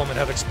crossbowmen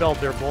have expelled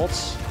their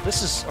bolts.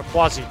 This is a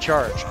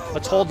quasi-charge.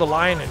 Let's hold the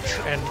line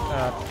and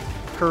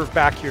curve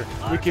back here.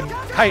 We can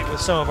kite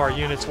with some of our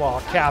units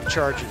while cav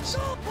charges.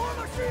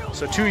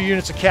 So 2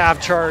 units of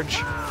cav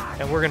charge,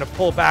 and we're going to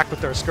pull back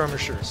with our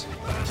skirmishers.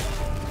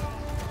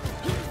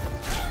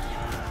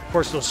 Of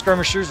course, those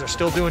skirmishers are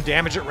still doing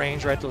damage at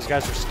range, right? Those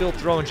guys are still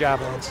throwing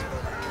javelins.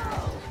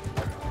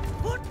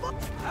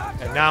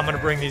 And now I'm going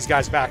to bring these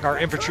guys back. Our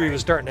infantry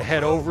was starting to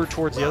head over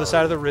towards the other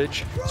side of the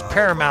ridge. It's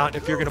paramount,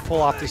 if you're going to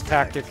pull off this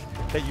tactic,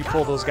 that you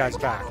pull those guys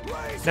back.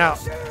 Now,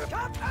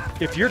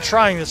 if you're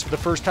trying this for the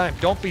first time,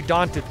 don't be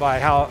daunted by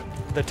how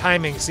the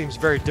timing seems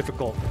very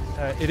difficult.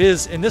 It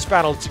is, in this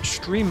battle, it's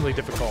extremely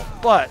difficult.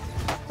 But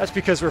that's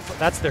because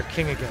that's their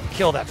king again.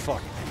 Kill that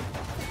fuck.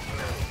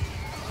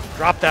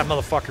 Drop that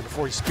motherfucker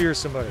before he spears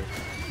somebody.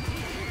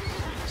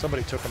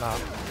 Somebody took him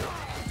out.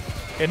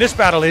 In this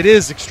battle, it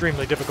is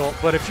extremely difficult,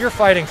 but if you're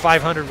fighting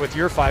 500 with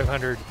your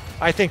 500,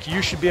 I think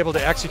you should be able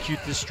to execute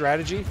this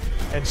strategy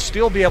and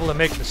still be able to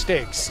make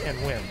mistakes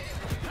and win.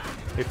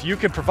 If you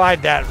can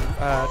provide that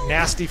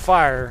nasty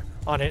fire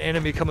on an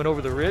enemy coming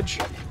over the ridge,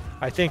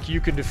 I think you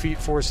can defeat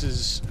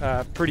forces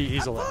pretty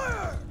easily.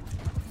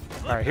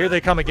 All right, here they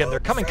come again. They're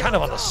coming kind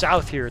of on the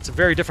south here. It's a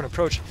very different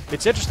approach.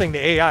 It's interesting the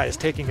AI is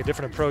taking a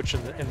different approach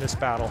in this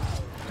battle.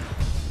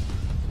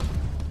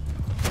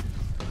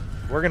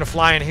 We're going to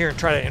fly in here and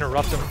try to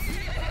interrupt them.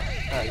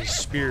 These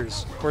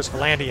spears. Of course,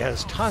 Vlandia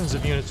has tons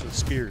of units with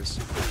spears.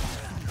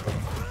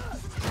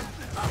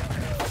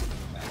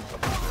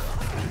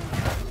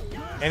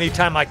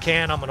 Anytime I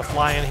can, I'm going to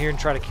fly in here and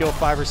try to kill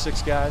 5 or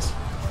 6 guys.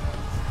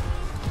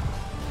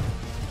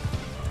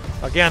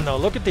 Again, though,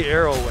 look at the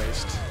arrow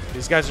waste.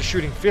 These guys are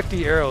shooting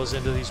 50 arrows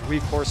into these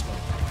weak horsemen.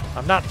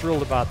 I'm not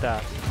thrilled about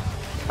that.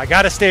 I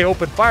got to stay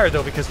open fire,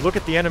 though, because look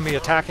at the enemy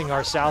attacking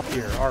our south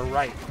here, our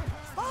right.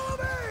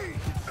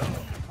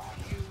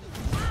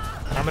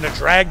 I'm going to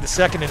drag the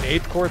 2nd and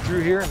 8th Corps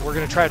through here, and we're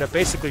going to try to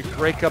basically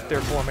break up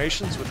their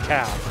formations with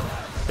cav.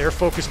 They're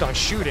focused on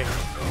shooting.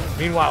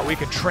 Meanwhile, we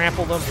can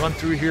trample them, run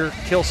through here,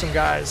 kill some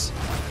guys.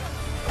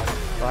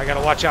 Well, I got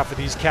to watch out for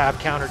these cav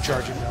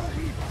countercharging them.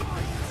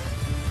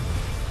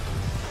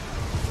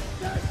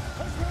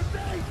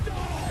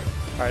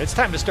 All right, it's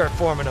time to start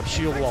forming up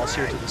shield walls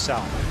here to the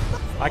south.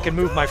 I can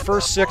move my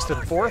 1st, 6th,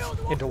 and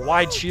 4th into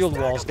wide shield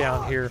walls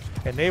down here,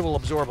 and they will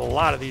absorb a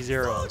lot of these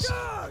arrows.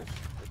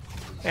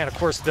 And of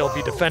course, they'll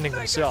be defending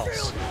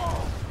themselves.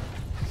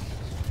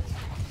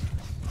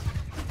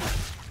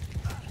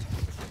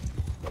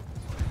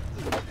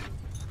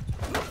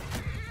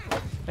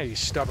 Hey, you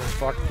stubborn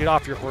fuck. Get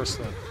off your horse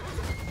then.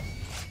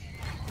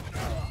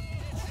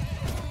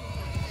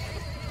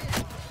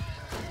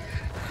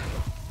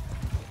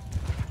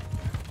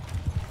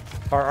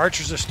 Our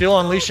archers are still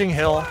unleashing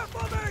hill.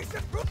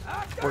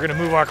 We're going to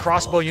move our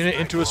crossbow unit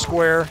into a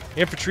square.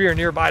 Infantry are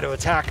nearby to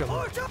attack them.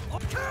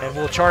 And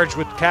we'll charge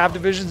with cav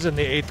divisions and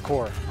the 8th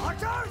Corps.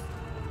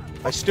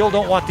 I still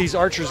don't want these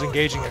archers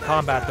engaging in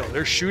combat, though.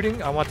 They're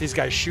shooting. I want these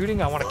guys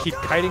shooting. I want to keep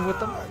kiting with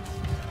them.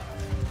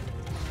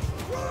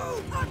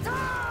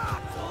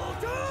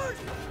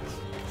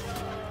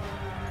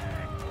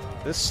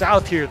 This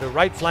south here, the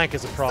right flank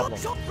is a problem.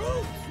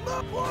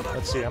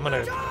 Let's see,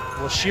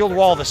 we'll shield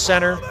wall the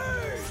center.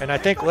 And I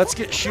think let's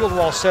get shield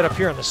wall set up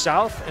here in the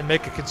south and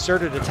make a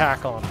concerted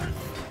attack on them.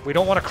 We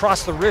don't want to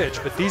cross the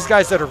ridge, but these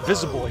guys that are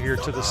visible here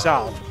to the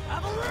south,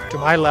 to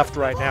my left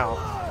right now,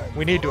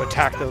 we need to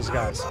attack those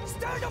guys.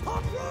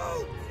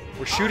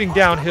 We're shooting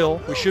downhill.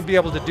 We should be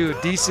able to do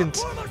a decent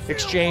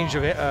exchange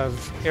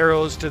of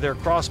arrows to their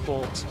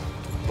crossbows,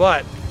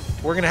 but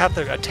we're going to have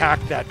to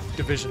attack that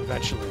division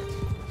eventually.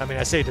 I mean,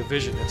 I say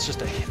division, it's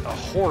just a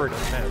horde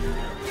of men.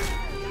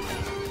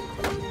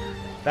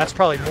 That's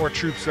probably more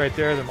troops right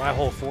there than my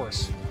whole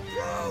force.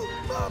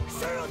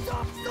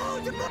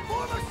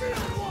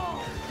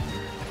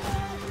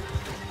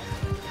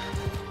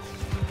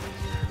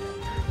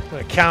 I'm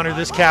going to counter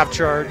this cav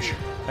charge.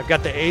 I've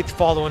got the 8th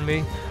following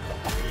me.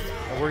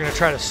 And we're going to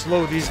try to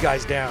slow these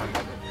guys down.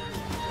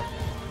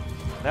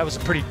 That was a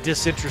pretty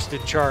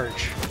disinterested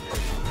charge.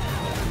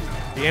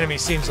 The enemy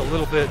seems a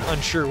little bit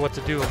unsure what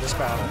to do in this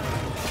battle.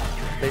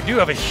 They do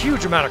have a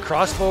huge amount of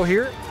crossbow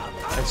here.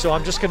 And so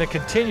I'm just going to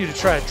continue to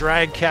try to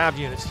drag cav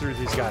units through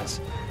these guys.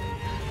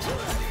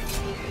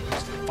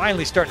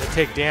 Finally starting to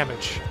take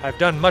damage. I've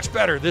done much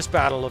better this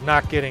battle of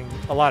not getting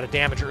a lot of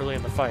damage early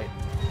in the fight.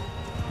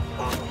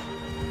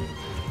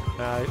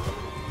 I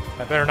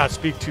better not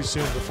speak too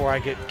soon before I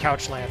get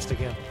couch lanced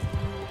again.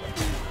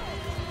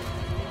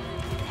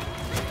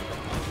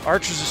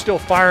 Archers are still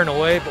firing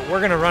away, but we're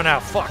going to run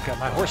out. Fuck,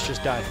 my horse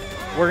just died.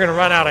 We're going to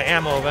run out of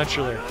ammo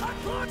eventually.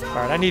 All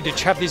right, I need to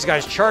have these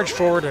guys charge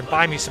forward and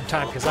buy me some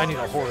time because I need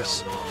a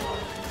horse.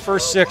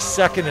 1st,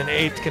 6th, 2nd, and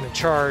 8th can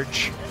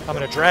charge. I'm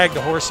going to drag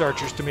the horse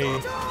archers to me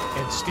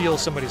and steal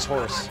somebody's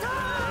horse.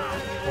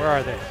 Where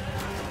are they?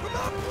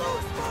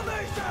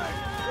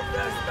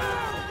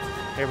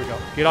 Here we go.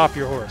 Get off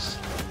your horse.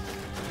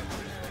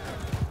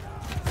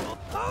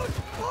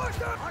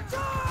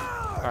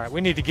 All right,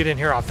 we need to get in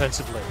here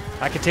offensively.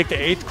 I can take the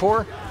 8th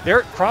Corps.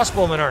 Their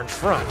crossbowmen are in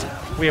front.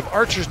 We have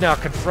archers now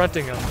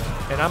confronting them.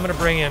 And I'm going to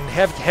bring in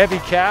heavy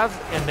cav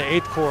and the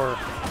 8th Corps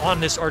on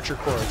this archer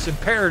corps. It's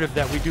imperative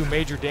that we do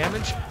major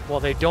damage while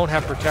they don't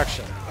have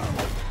protection.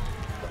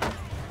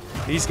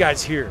 These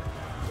guys here.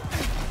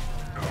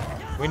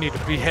 We need to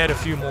behead a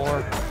few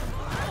more.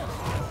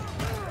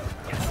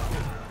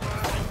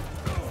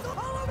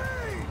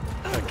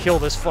 I'm going to kill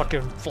this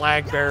fucking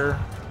flag bearer.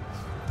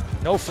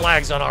 No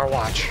flags on our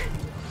watch.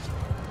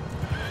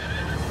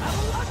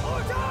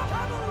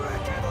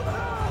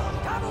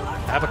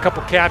 Have a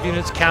couple cav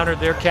units countered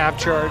their cav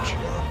charge.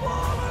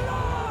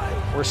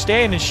 We're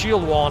staying in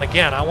shield wall, and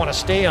again, I want to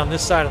stay on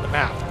this side of the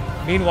map.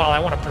 Meanwhile, I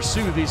want to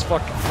pursue these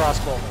fucking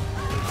crossbowmen.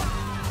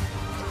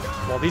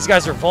 While these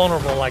guys are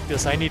vulnerable like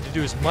this, I need to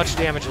do as much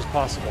damage as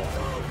possible.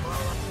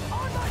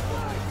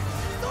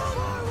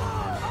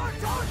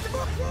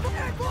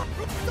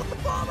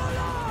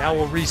 Now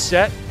we'll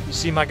reset. You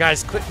see my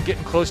guys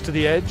getting close to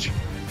the edge.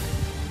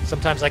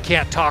 Sometimes I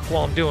can't talk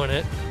while I'm doing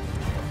it.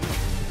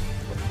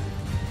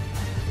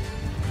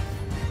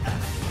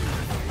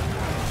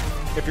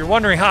 If you're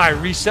wondering how I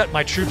reset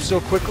my troops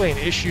so quickly and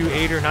issue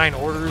 8 or 9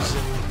 orders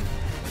in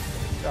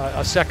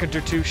a second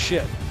or two,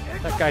 shit.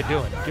 That guy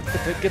doing?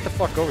 Get the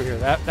fuck over here.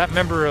 That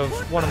member of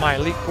one of my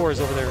elite corps is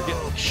over there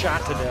getting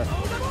shot to death.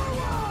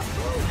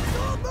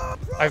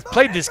 I've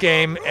played this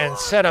game and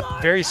set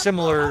up very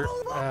similar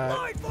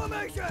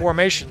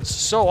formations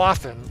so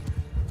often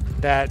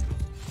that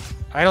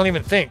I don't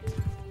even think.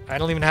 I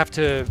don't even have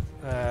to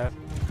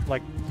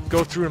like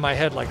go through in my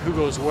head like who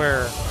goes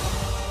where.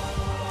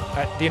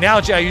 The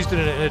analogy I used in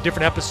a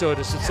different episode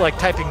is it's like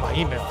typing my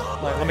email.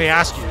 Like, let me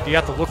ask you, do you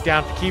have to look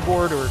down at the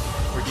keyboard, or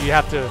do you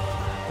have to,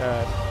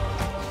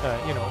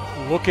 you know,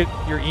 look at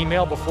your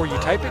email before you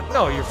type it?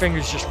 No, your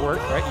fingers just work,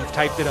 right? You've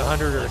typed it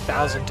 100 or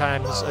 1,000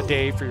 times a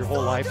day for your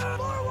whole life.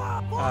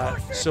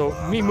 So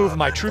me moving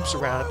my troops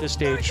around at this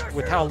stage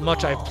with how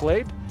much I've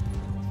played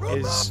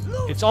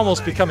it's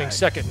almost becoming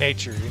second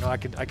nature. You know, I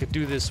could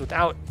do this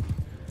without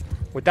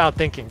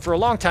thinking. For a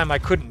long time, I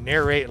couldn't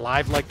narrate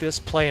live like this,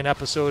 play an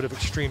episode of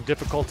extreme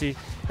difficulty,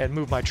 and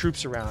move my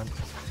troops around.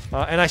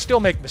 And I still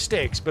make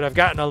mistakes, but I've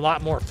gotten a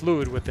lot more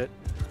fluid with it.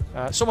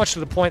 So much to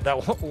the point that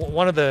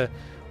one of the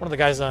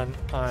guys on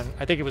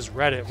I think it was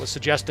Reddit was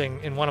suggesting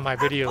in one of my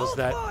videos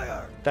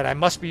that I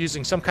must be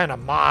using some kind of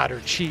mod or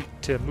cheat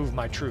to move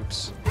my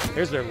troops.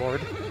 There's their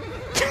lord.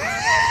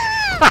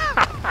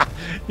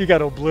 You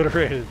got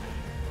obliterated.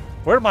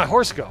 Where did my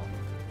horse go?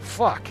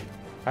 Fuck.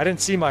 I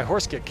didn't see my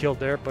horse get killed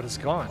there, but it's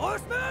gone.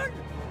 Horseman,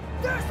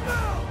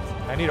 dismount!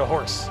 I need a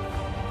horse.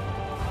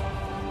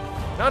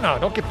 No,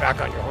 don't get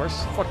back on your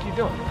horse. What the fuck are you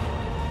doing?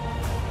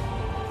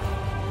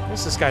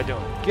 What's this guy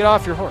doing? Get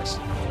off your horse.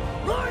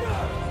 Rider!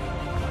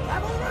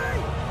 Cavalry!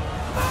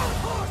 Mount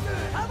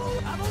horses!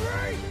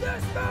 Cavalry,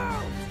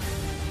 dismount!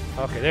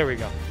 Okay, there we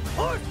go.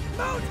 Horse,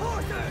 mount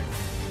horses!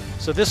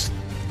 So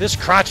this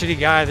crotchety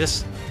guy,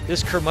 this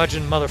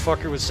curmudgeon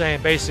motherfucker was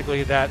saying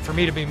basically that for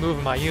me to be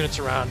moving my units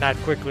around that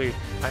quickly,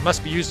 I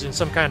must be using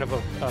some kind of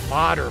a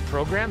mod or a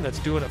program that's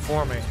doing it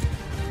for me.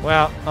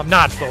 Well, I'm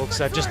not, folks.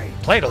 I've just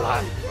played a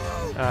lot.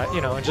 You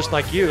know, and just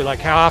like you, like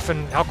how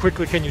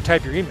quickly can you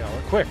type your email?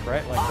 Quick,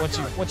 right? Like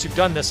once you've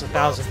done this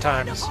 1,000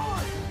 times,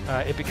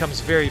 it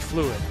becomes very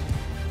fluid.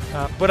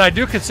 But I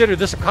do consider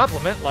this a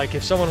compliment. Like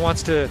if someone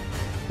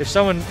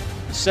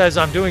says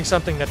I'm doing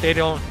something that they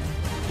don't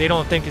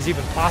think is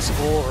even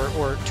possible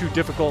or too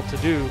difficult to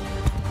do,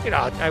 you know,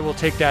 I will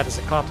take that as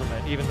a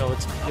compliment, even though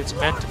it's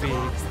meant to be.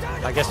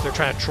 I guess they're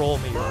trying to troll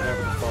me or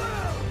whatever the fuck.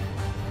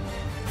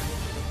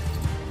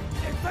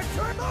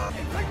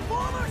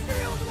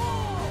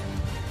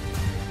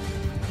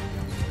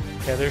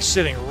 Yeah, they're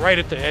sitting right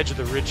at the edge of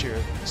the ridge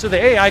here. So the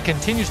AI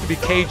continues to be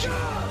cagey,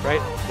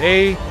 right?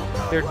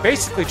 They're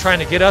basically trying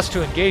to get us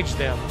to engage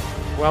them.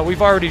 Well,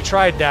 we've already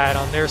tried that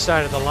on their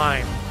side of the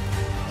line.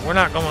 We're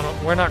not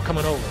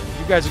coming over.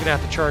 You guys are gonna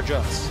have to charge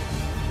us.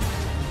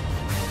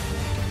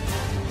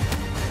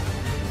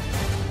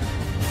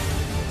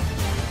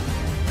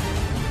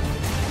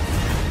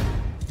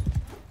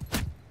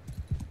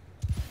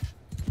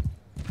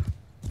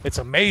 It's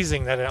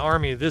amazing that an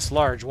army this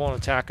large won't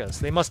attack us.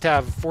 They must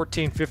have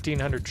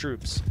 1,500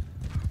 troops.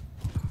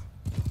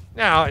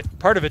 Now,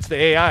 part of it's the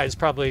AI is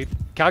probably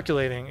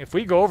calculating, if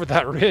we go over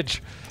that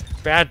ridge,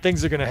 bad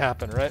things are gonna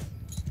happen, right?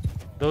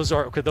 Those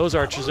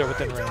archers are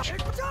within range.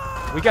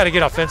 We got to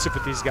get offensive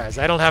with these guys.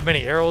 I don't have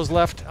many arrows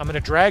left. I'm going to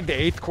drag the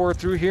 8th Corps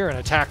through here and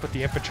attack with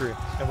the infantry.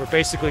 And we're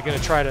basically going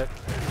to try to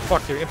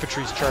fuck their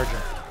infantry's charging.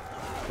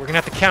 We're going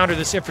to have to counter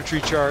this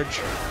infantry charge.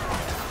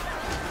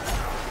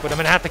 But I'm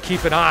going to have to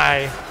keep an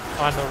eye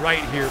on the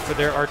right here for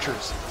their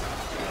archers.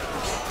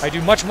 I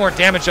do much more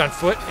damage on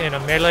foot in a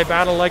melee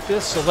battle like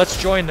this, so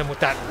let's join them with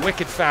that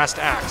wicked fast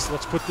axe.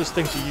 Let's put this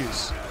thing to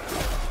use.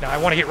 Now, I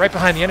want to get right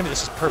behind the enemy.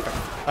 This is perfect.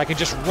 I can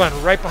just run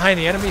right behind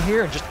the enemy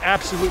here and just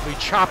absolutely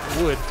chop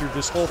wood through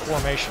this whole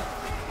formation.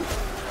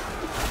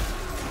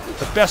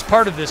 The best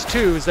part of this,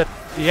 too, is that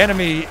the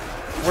enemy,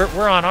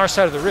 we're on our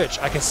side of the ridge.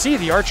 I can see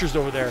the archers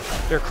over there.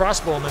 They're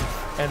crossbowmen,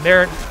 and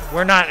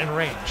we're not in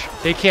range.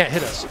 They can't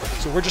hit us.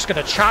 So we're just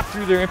going to chop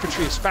through their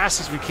infantry as fast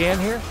as we can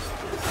here.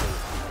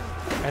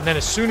 And then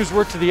as soon as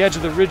we're to the edge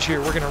of the ridge here,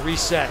 we're going to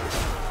reset.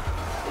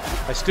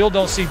 I still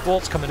don't see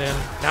bolts coming in.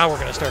 Now we're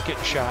going to start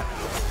getting shot.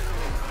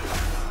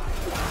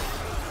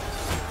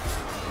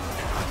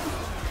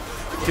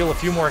 Kill a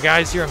few more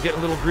guys here. I'm getting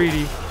a little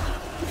greedy.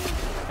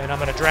 And I'm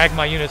going to drag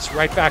my units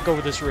right back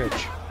over this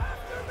ridge.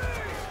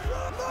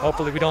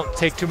 Hopefully we don't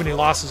take too many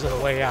losses on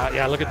the way out.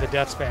 Yeah, look at the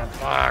death span.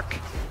 Fuck.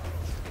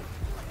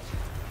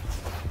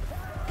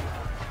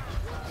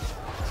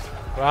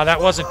 Well, that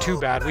wasn't too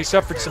bad. We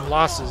suffered some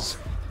losses.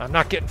 I'm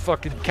not getting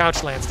fucking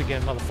couch lanced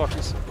again,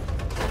 motherfuckers.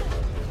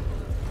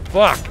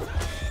 Fuck.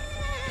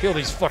 Kill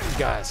these fucking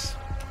guys.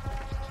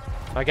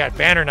 I got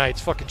Banner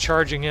Knights fucking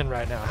charging in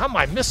right now. How am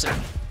I missing?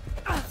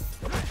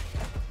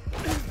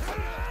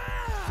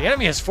 The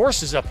enemy has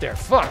forces up there.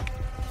 Fuck.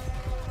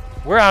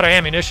 We're out of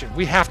ammunition.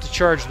 We have to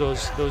charge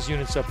those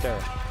units up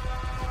there.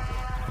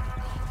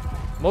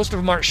 Most of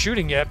them aren't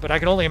shooting yet, but I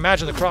can only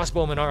imagine the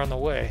crossbowmen are on the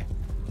way.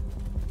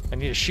 I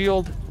need a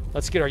shield.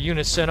 Let's get our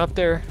units sent up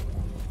there.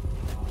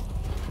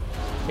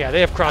 Yeah,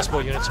 they have crossbow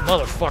units.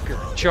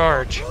 Motherfucker.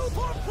 Charge.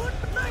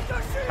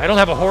 I don't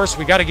have a horse.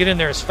 We got to get in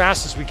there as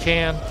fast as we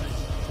can.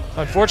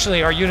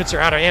 Unfortunately, our units are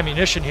out of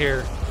ammunition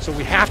here, so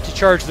we have to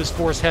charge this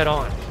force head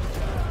on.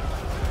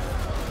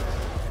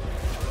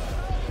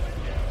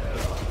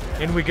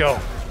 In we go.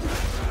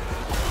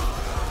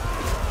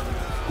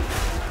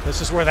 This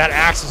is where that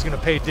axe is going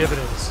to pay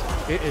dividends.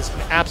 It is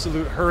an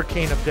absolute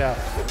hurricane of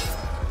death.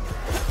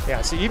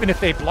 Yeah, see, even if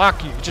they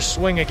block you, you just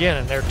swing again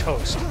and they're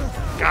toast.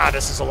 God,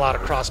 this is a lot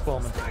of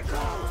crossbowmen.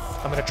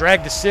 I'm going to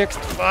drag the 6th.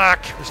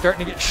 Fuck, we're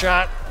starting to get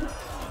shot.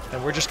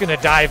 And we're just going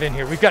to dive in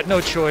here. We've got no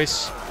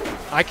choice.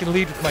 I can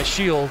lead with my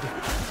shield.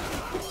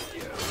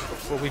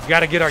 But we've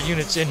got to get our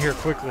units in here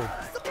quickly.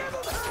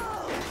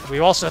 We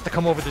also have to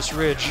come over this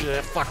ridge.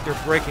 Fuck,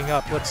 they're breaking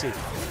up. Let's see.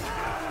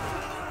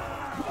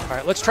 All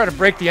right, let's try to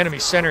break the enemy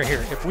center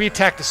here. If we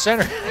attack the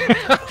center,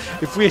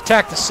 if we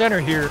attack the center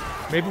here,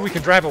 maybe we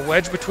can drive a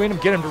wedge between them,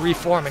 get them to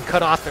reform, and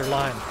cut off their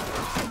line.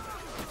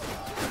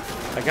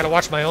 I gotta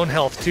watch my own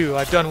health too.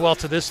 I've done well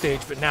to this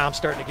stage, but now I'm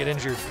starting to get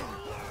injured.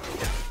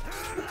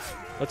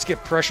 Let's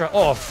get pressure.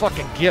 Oh,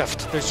 fucking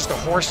gift. There's just a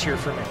horse here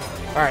for me.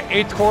 All right,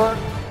 8th Corps.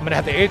 I'm gonna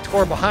have the 8th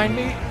Corps behind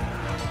me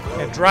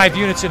and drive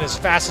units in as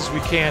fast as we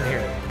can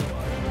here.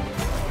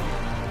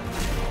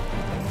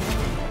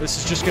 This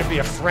is just going to be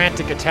a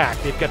frantic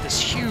attack. They've got this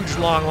huge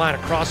long line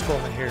of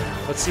crossbowmen here.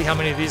 Let's see how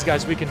many of these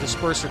guys we can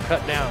disperse or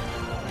cut down.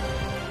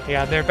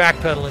 Yeah, they're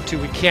backpedaling too.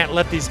 We can't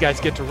let these guys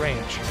get to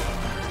range.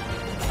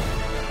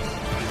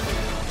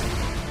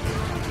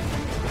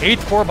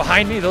 8th Corps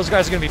behind me. Those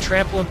guys are going to be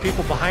trampling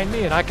people behind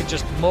me, and I can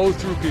just mow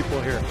through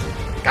people here.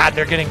 God,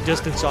 they're getting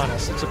distance on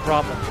us. It's a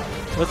problem.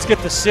 Let's get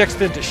the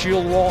 6th into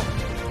shield wall.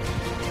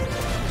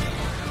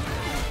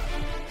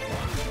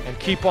 And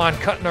keep on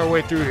cutting our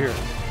way through here.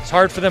 It's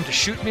hard for them to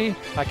shoot me.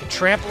 I can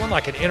trample them. I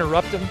can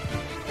interrupt them.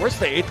 Where's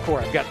the 8th Corps?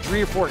 I've got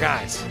 3 or 4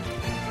 guys.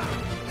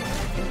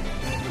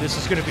 This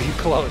is going to be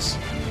close.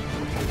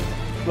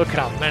 Look at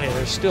how many.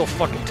 There's still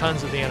fucking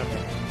tons of the enemy.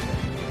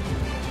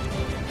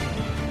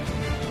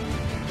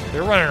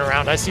 They're running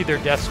around. I see their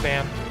death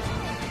spam.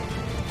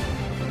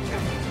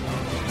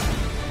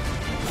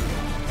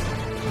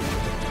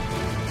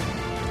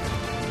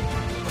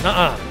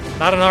 Nuh-uh.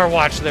 Not on our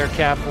watch there,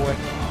 Catboy.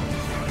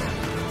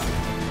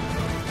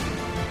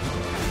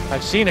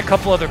 I've seen a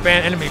couple other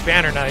enemy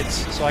banner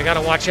knights, so I gotta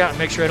watch out and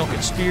make sure I don't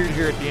get speared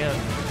here at the end.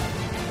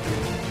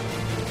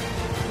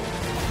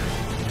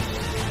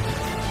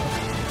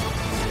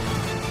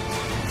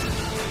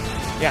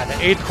 Yeah, the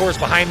 8th Corps is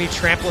behind me,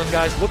 trampling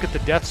guys. Look at the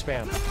death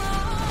spam.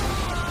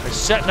 They're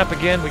setting up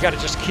again. We gotta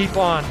just keep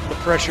on the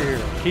pressure here.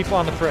 Keep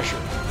on the pressure.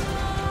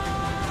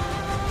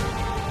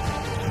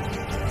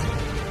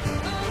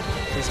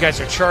 These guys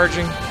are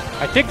charging.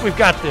 I think we've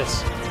got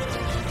this.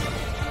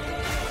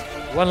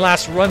 One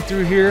last run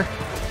through here.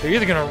 They're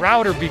either going to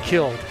rout or be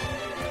killed.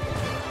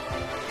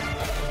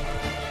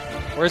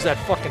 Where's that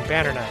fucking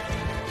banner knight?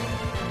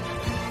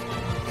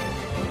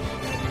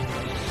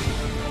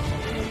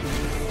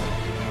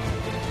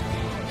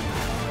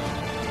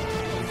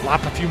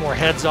 Lop a few more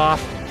heads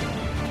off.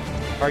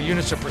 Our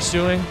units are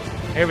pursuing.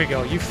 Here we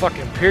go. You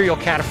fucking Imperial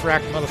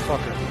Cataphract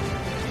motherfucker.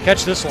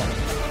 Catch this one.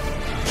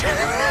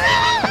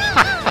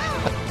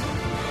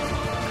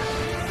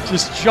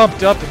 Just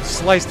jumped up and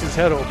sliced his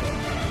head open.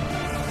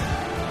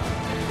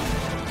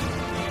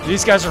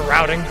 These guys are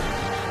routing.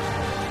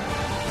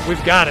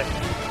 We've got it.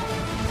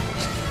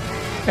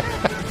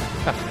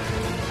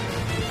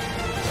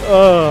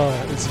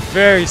 Oh, it's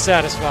very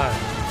satisfying.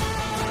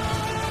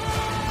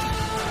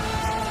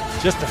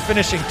 Just the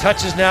finishing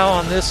touches now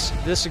on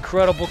this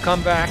incredible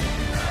comeback.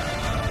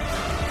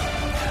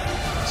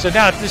 So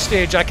now at this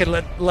stage, I can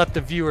let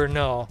the viewer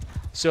know.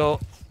 So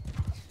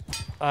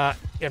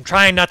I'm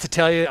trying not to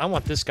tell you. I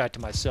want this guy to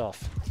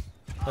myself.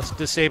 Let's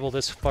disable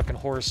this fucking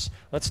horse.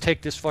 Let's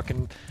take this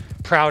fucking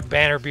proud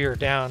banner bearer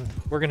down.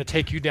 We're gonna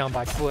take you down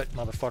by foot,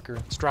 motherfucker.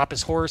 Let's drop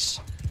his horse.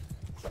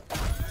 All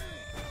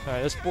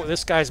right,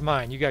 this guy's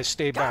mine. You guys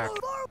stay back.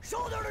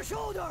 Shoulder to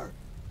shoulder.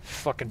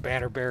 Fucking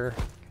banner bearer.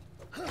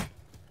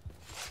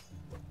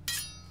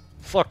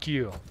 Fuck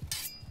you.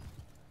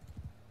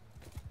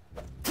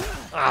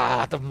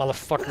 Ah, the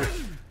motherfucker.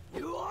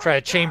 Try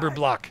a chamber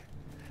block.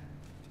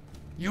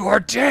 You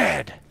are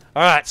dead.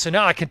 All right, so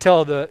now I can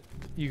tell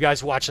you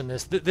guys watching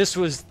this. This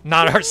was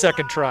not our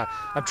second try.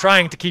 I'm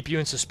trying to keep you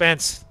in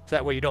suspense.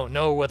 That way you don't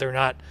know whether or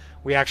not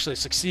we actually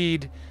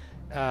succeed.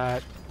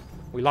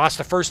 We lost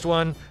the first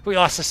one. We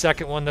lost the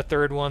second one, the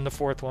third one, the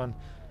fourth one.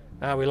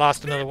 We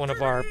lost another one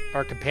of our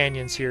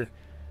companions here.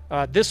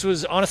 This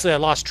was, honestly, I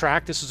lost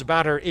track. This was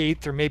about our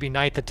 8th or maybe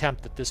 9th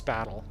attempt at this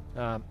battle.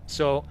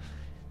 So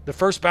the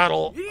first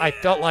battle, I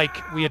felt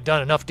like we had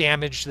done enough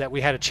damage that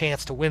we had a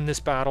chance to win this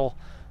battle.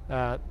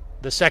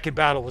 The second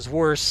battle was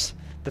worse.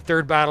 The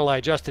third battle, I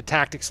adjusted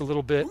tactics a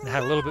little bit and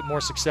had a little bit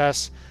more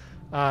success.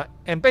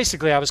 And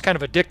basically, I was kind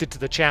of addicted to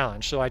the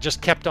challenge, so I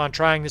just kept on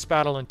trying this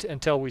battle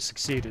until we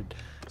succeeded.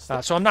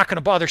 So I'm not going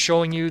to bother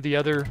showing you the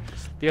other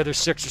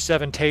 6 or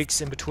 7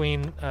 takes in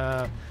between,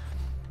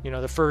 you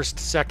know, the first,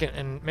 second,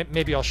 and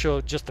maybe I'll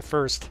show just the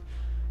first.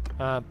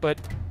 But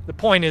the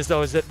point is,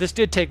 though, is that this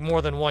did take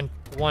more than one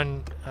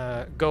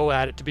go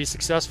at it to be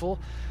successful.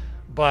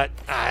 But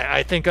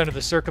I think under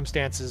the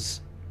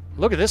circumstances,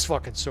 look at this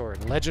fucking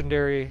sword.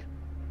 Legendary.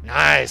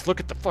 Nice.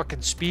 Look at the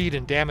fucking speed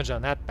and damage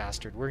on that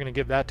bastard. We're going to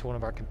give that to one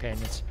of our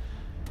companions.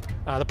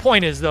 The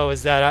point is, though,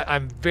 is that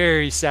I'm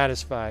very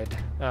satisfied.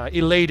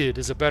 Elated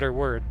is a better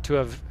word, to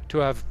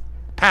have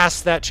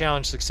passed that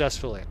challenge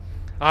successfully.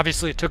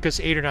 Obviously, it took us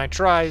 8 or 9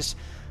 tries,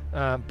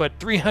 but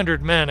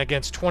 300 men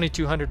against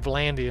 2,200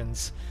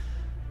 Vlandians.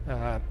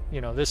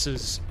 You know, this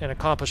is an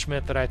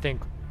accomplishment that I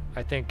think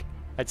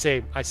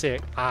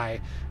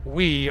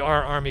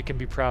our army can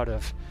be proud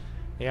of.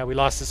 Yeah, we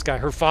lost this guy.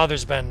 Her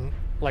father's been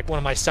like one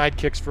of my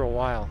sidekicks for a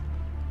while.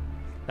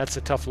 That's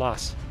a tough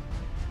loss.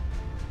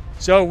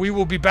 So we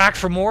will be back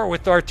for more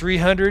with our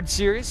 300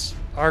 series.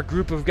 Our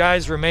group of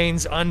guys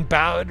remains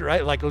unbowed,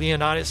 right? Like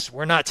Leonidas,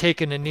 we're not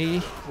taking a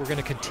knee. We're going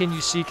to continue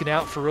seeking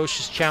out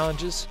ferocious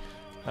challenges.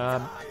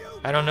 I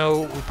don't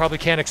know, we probably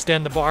can't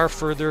extend the bar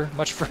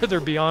much further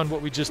beyond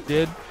what we just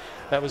did.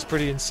 That was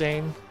pretty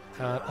insane.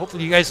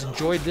 Hopefully you guys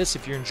enjoyed this.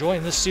 If you're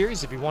enjoying this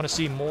series, if you want to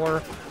see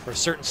more or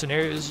certain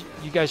scenarios,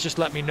 you guys just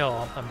let me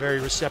know. I'm very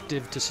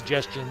receptive to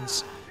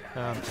suggestions.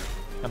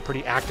 I'm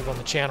pretty active on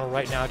the channel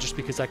right now just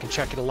because I can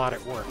check it a lot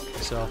at work.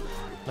 So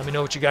let me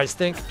know what you guys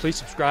think. Please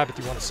subscribe if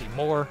you want to see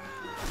more.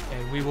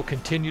 And we will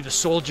continue to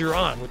soldier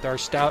on with our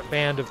stout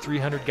band of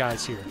 300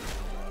 guys here.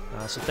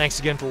 So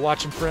thanks again for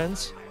watching,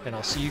 friends. And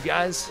I'll see you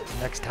guys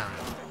next time.